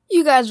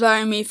 You guys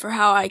value me for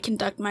how I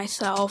conduct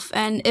myself,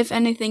 and if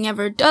anything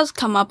ever does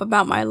come up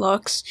about my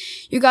looks,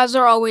 you guys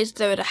are always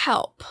there to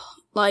help.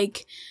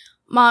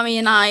 Mommy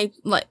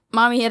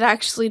had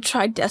actually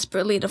tried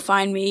desperately to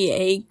find me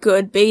a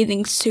good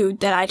bathing suit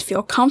that I'd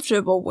feel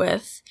comfortable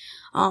with.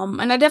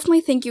 And I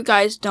definitely think you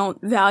guys don't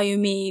value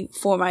me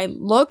for my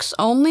looks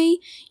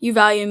only. You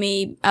value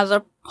me as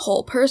a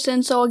whole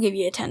person, so I'll give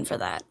you a 10 for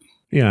that.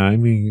 Yeah, I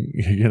mean,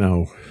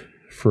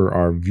 for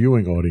our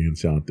viewing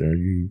audience out there,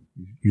 you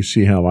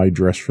see how I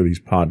dress for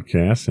these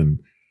podcasts, and,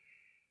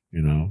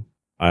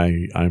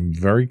 I'm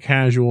very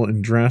casual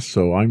in dress,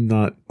 so I'm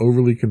not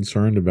overly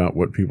concerned about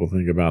what people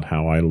think about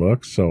how I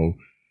look. So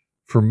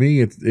for me,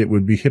 it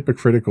would be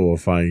hypocritical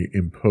if I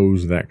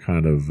impose that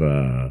kind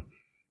of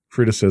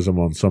criticism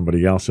on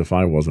somebody else if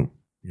I wasn't,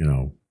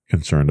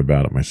 concerned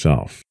about it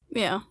myself.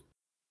 Yeah.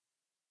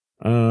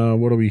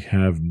 What do we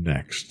have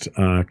next?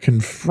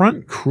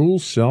 Confront cruel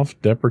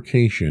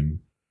self-deprecation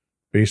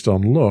based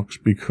on looks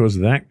because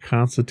that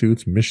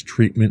constitutes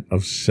mistreatment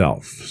of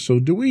self. So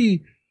do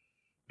we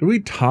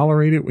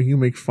tolerate it when you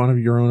make fun of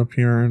your own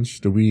appearance?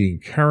 Do we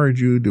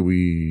encourage you? Do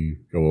we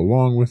go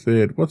along with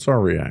it? What's our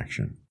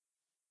reaction?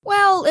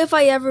 Well, if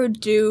I ever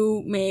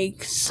do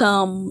make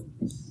some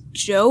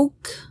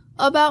joke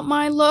about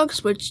my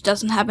looks, which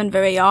doesn't happen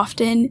very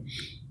often,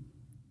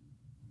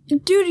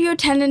 due to your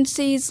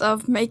tendencies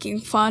of making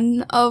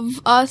fun of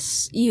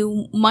us,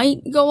 you might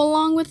go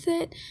along with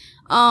it.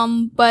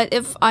 But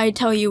if I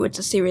tell you it's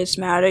a serious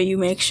matter, you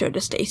make sure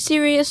to stay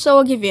serious, so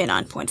I'll give you a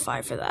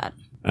 9.5 for that.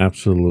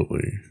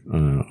 Absolutely.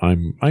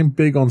 I'm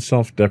big on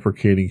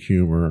self-deprecating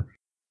humor.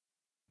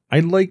 I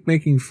like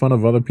making fun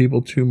of other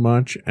people too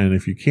much, and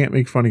if you can't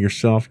make fun of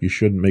yourself, you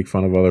shouldn't make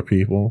fun of other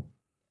people.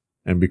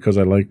 And because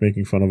I like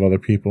making fun of other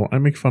people, I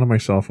make fun of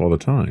myself all the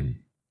time.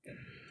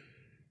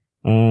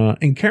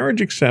 Encourage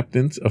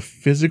acceptance of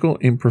physical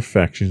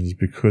imperfections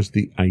because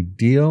the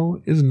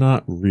ideal is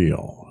not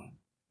real.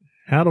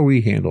 How do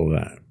we handle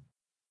that?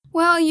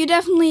 Well, you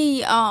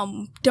definitely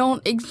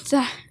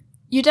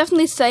You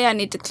definitely say I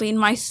need to clean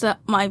my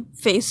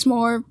face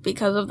more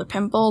because of the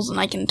pimples, and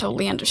I can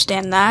totally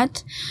understand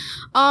that.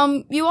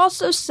 You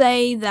also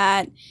say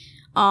that,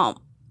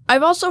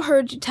 I've also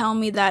heard you tell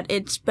me that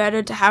it's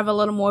better to have a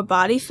little more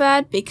body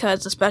fat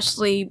because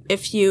especially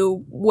if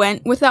you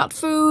went without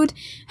food,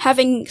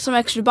 having some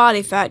extra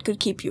body fat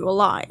could keep you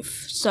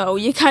alive. So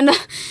you gotta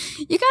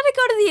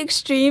go to the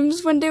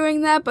extremes when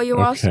doing that, but you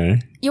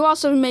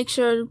also make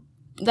sure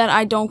that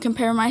I don't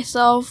compare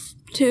myself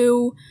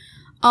to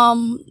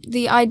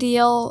the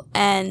ideal,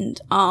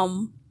 and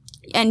my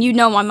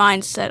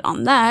mindset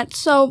on that,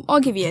 so I'll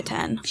give you a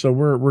 10. So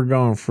we're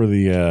going for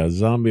the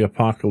zombie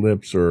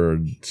apocalypse or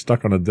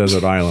stuck on a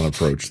desert island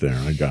approach there.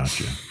 I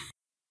got you.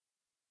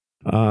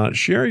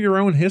 Share your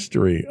own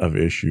history of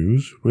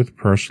issues with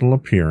personal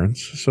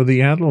appearance so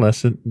the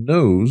adolescent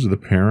knows the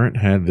parent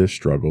had this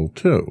struggle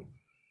too.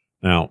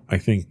 Now, I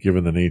think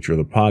given the nature of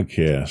the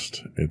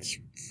podcast, it's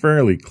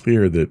fairly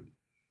clear that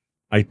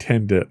I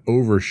tend to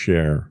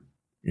overshare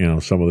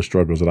some of the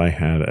struggles that I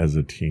had as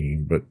a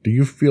teen. But do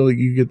you feel like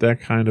you get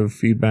that kind of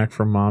feedback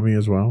from mommy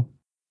as well?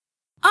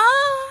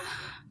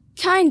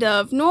 Kind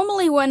of.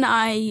 Normally when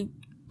I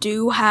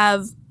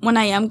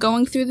am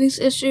going through these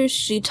issues,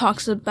 she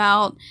talks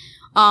about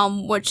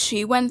what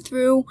she went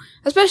through,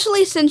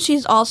 especially since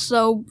she's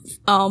also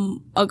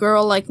a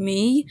girl like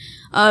me.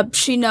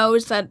 She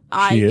knows that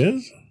She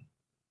is?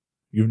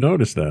 You've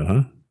noticed that,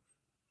 huh?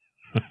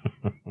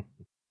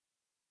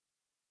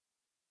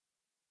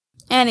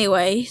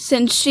 Anyway,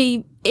 since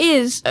she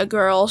is a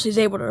girl, she's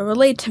able to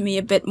relate to me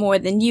a bit more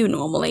than you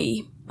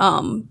normally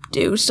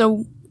do.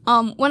 So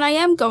when I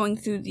am going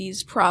through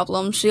these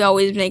problems, she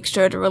always makes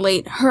sure to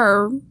relate it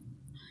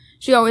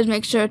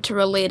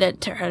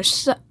to her,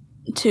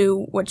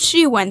 to what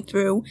she went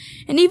through.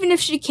 And even if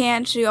she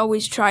can't, she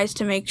always tries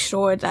to make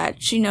sure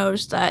that she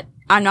knows that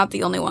I'm not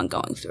the only one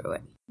going through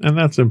it. And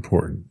that's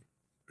important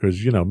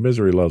because,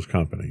 misery loves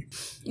company.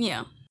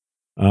 Yeah.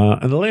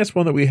 And the last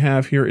one that we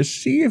have here is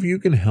see if you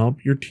can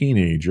help your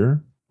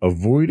teenager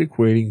avoid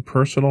equating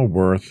personal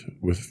worth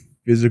with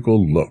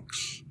physical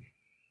looks.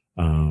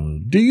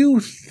 Do you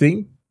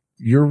think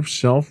your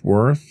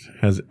self-worth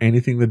has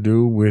anything to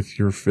do with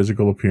your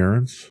physical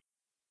appearance?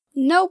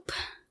 Nope.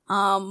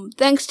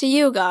 Thanks to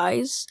you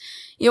guys.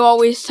 You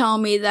always tell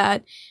me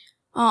that,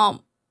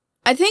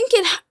 I think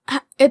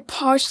it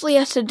partially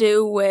has to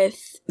do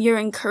with your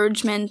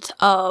encouragement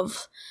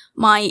of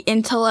my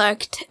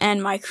intellect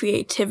and my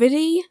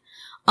creativity.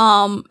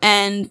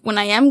 And when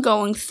I am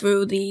going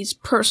through these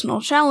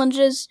personal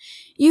challenges,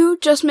 you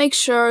just make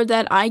sure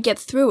that I get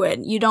through it.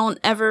 You don't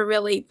ever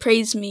really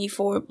praise me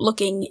for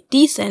looking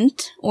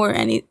decent or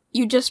you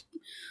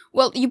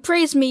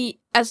praise me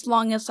as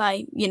long as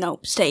I,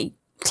 stay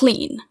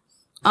clean.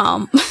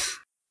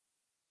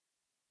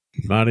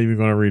 Not even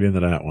going to read into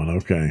that one.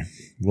 Okay.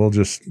 We'll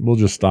just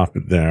stop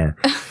it there.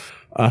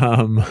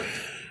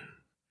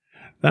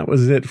 That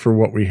was it for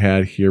what we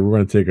had here. We're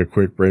going to take a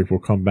quick break. We'll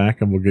come back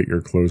and we'll get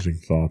your closing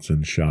thoughts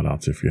and shout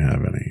outs if you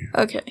have any.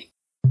 Okay.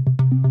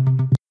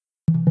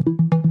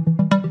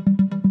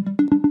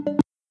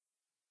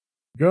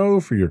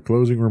 Go for your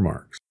closing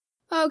remarks.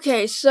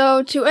 Okay,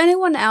 so to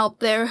anyone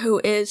out there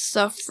who is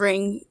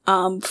suffering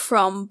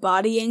from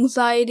body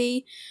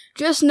anxiety,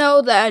 just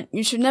know that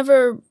you should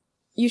never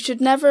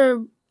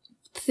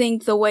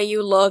think the way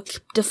you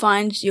look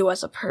defines you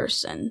as a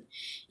person.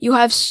 You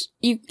have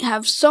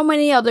so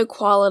many other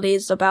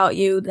qualities about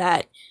you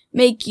that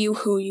make you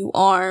who you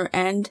are,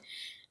 and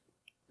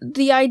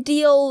the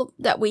ideal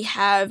that we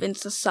have in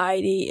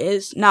society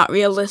is not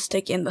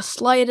realistic in the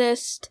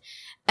slightest,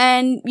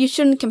 and you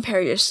shouldn't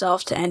compare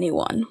yourself to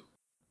anyone.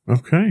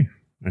 Okay.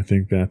 I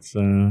think that's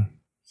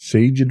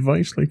sage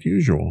advice like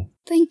usual.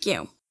 Thank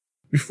you.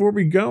 Before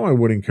we go, I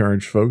would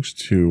encourage folks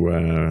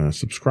to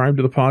subscribe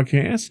to the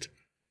podcast.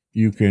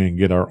 You can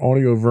get our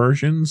audio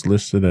versions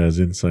listed as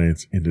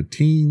Insights into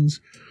Teens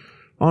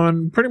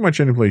on pretty much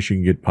any place you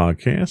can get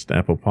podcasts: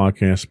 Apple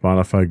Podcasts,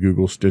 Spotify,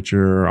 Google,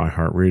 Stitcher,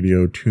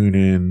 iHeartRadio,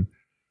 TuneIn,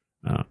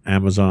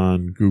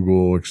 Amazon,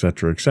 Google,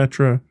 etc.,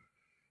 etc.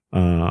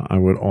 I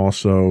would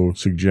also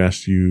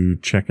suggest you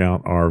check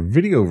out our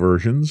video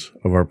versions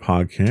of our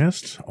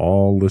podcasts,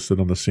 all listed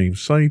on the same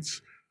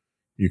sites.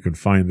 You can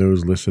find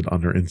those listed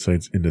under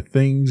Insights into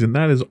Things, and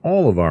that is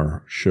all of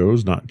our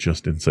shows, not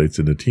just Insights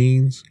into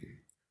Teens.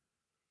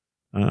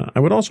 I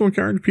would also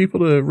encourage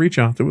people to reach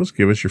out to us,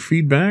 give us your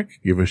feedback,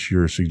 give us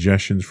your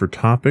suggestions for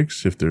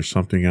topics. If there's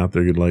something out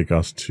there you'd like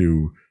us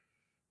to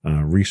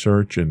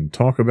research and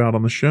talk about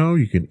on the show,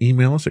 you can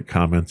email us at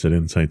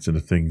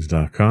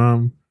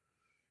comments@insightsintothings.com.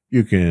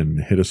 You can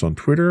hit us on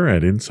Twitter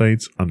at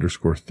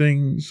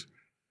insights_things.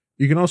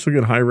 You can also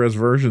get high-res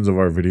versions of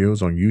our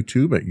videos on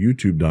YouTube at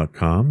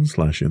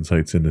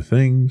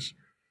youtube.com/insightsintothings.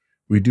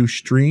 We do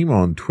stream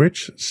on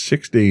Twitch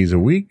 6 days a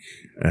week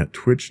at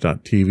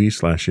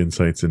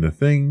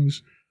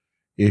twitch.tv/insightsintothings.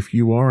 If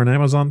you are an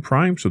Amazon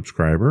Prime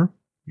subscriber,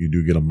 you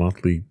do get a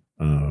monthly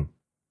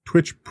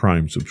Twitch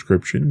Prime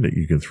subscription that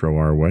you can throw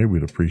our way.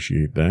 We'd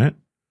appreciate that.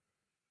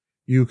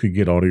 You could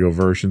get audio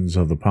versions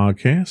of the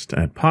podcast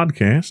at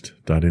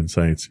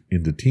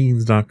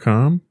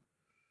podcast.insightsintoteens.com.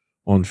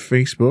 On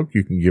Facebook,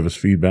 you can give us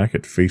feedback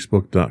at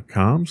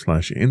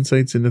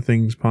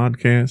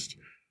facebook.com/insightsintothingspodcast,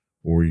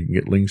 or you can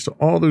get links to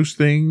all those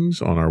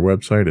things on our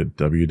website at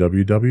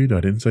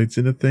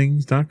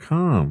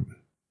www.insightsintothings.com.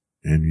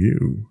 And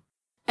you.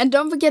 And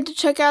don't forget to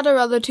check out our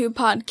other two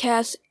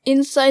podcasts,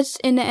 Insights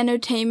into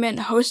Entertainment,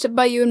 hosted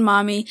by you and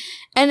Mommy,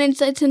 and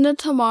Insights into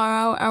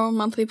Tomorrow, our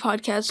monthly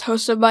podcast,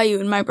 hosted by you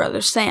and my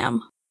brother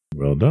Sam.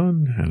 Well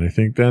done. And I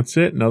think that's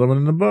it. Another one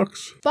in the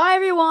books. Bye,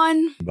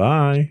 everyone.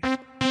 Bye.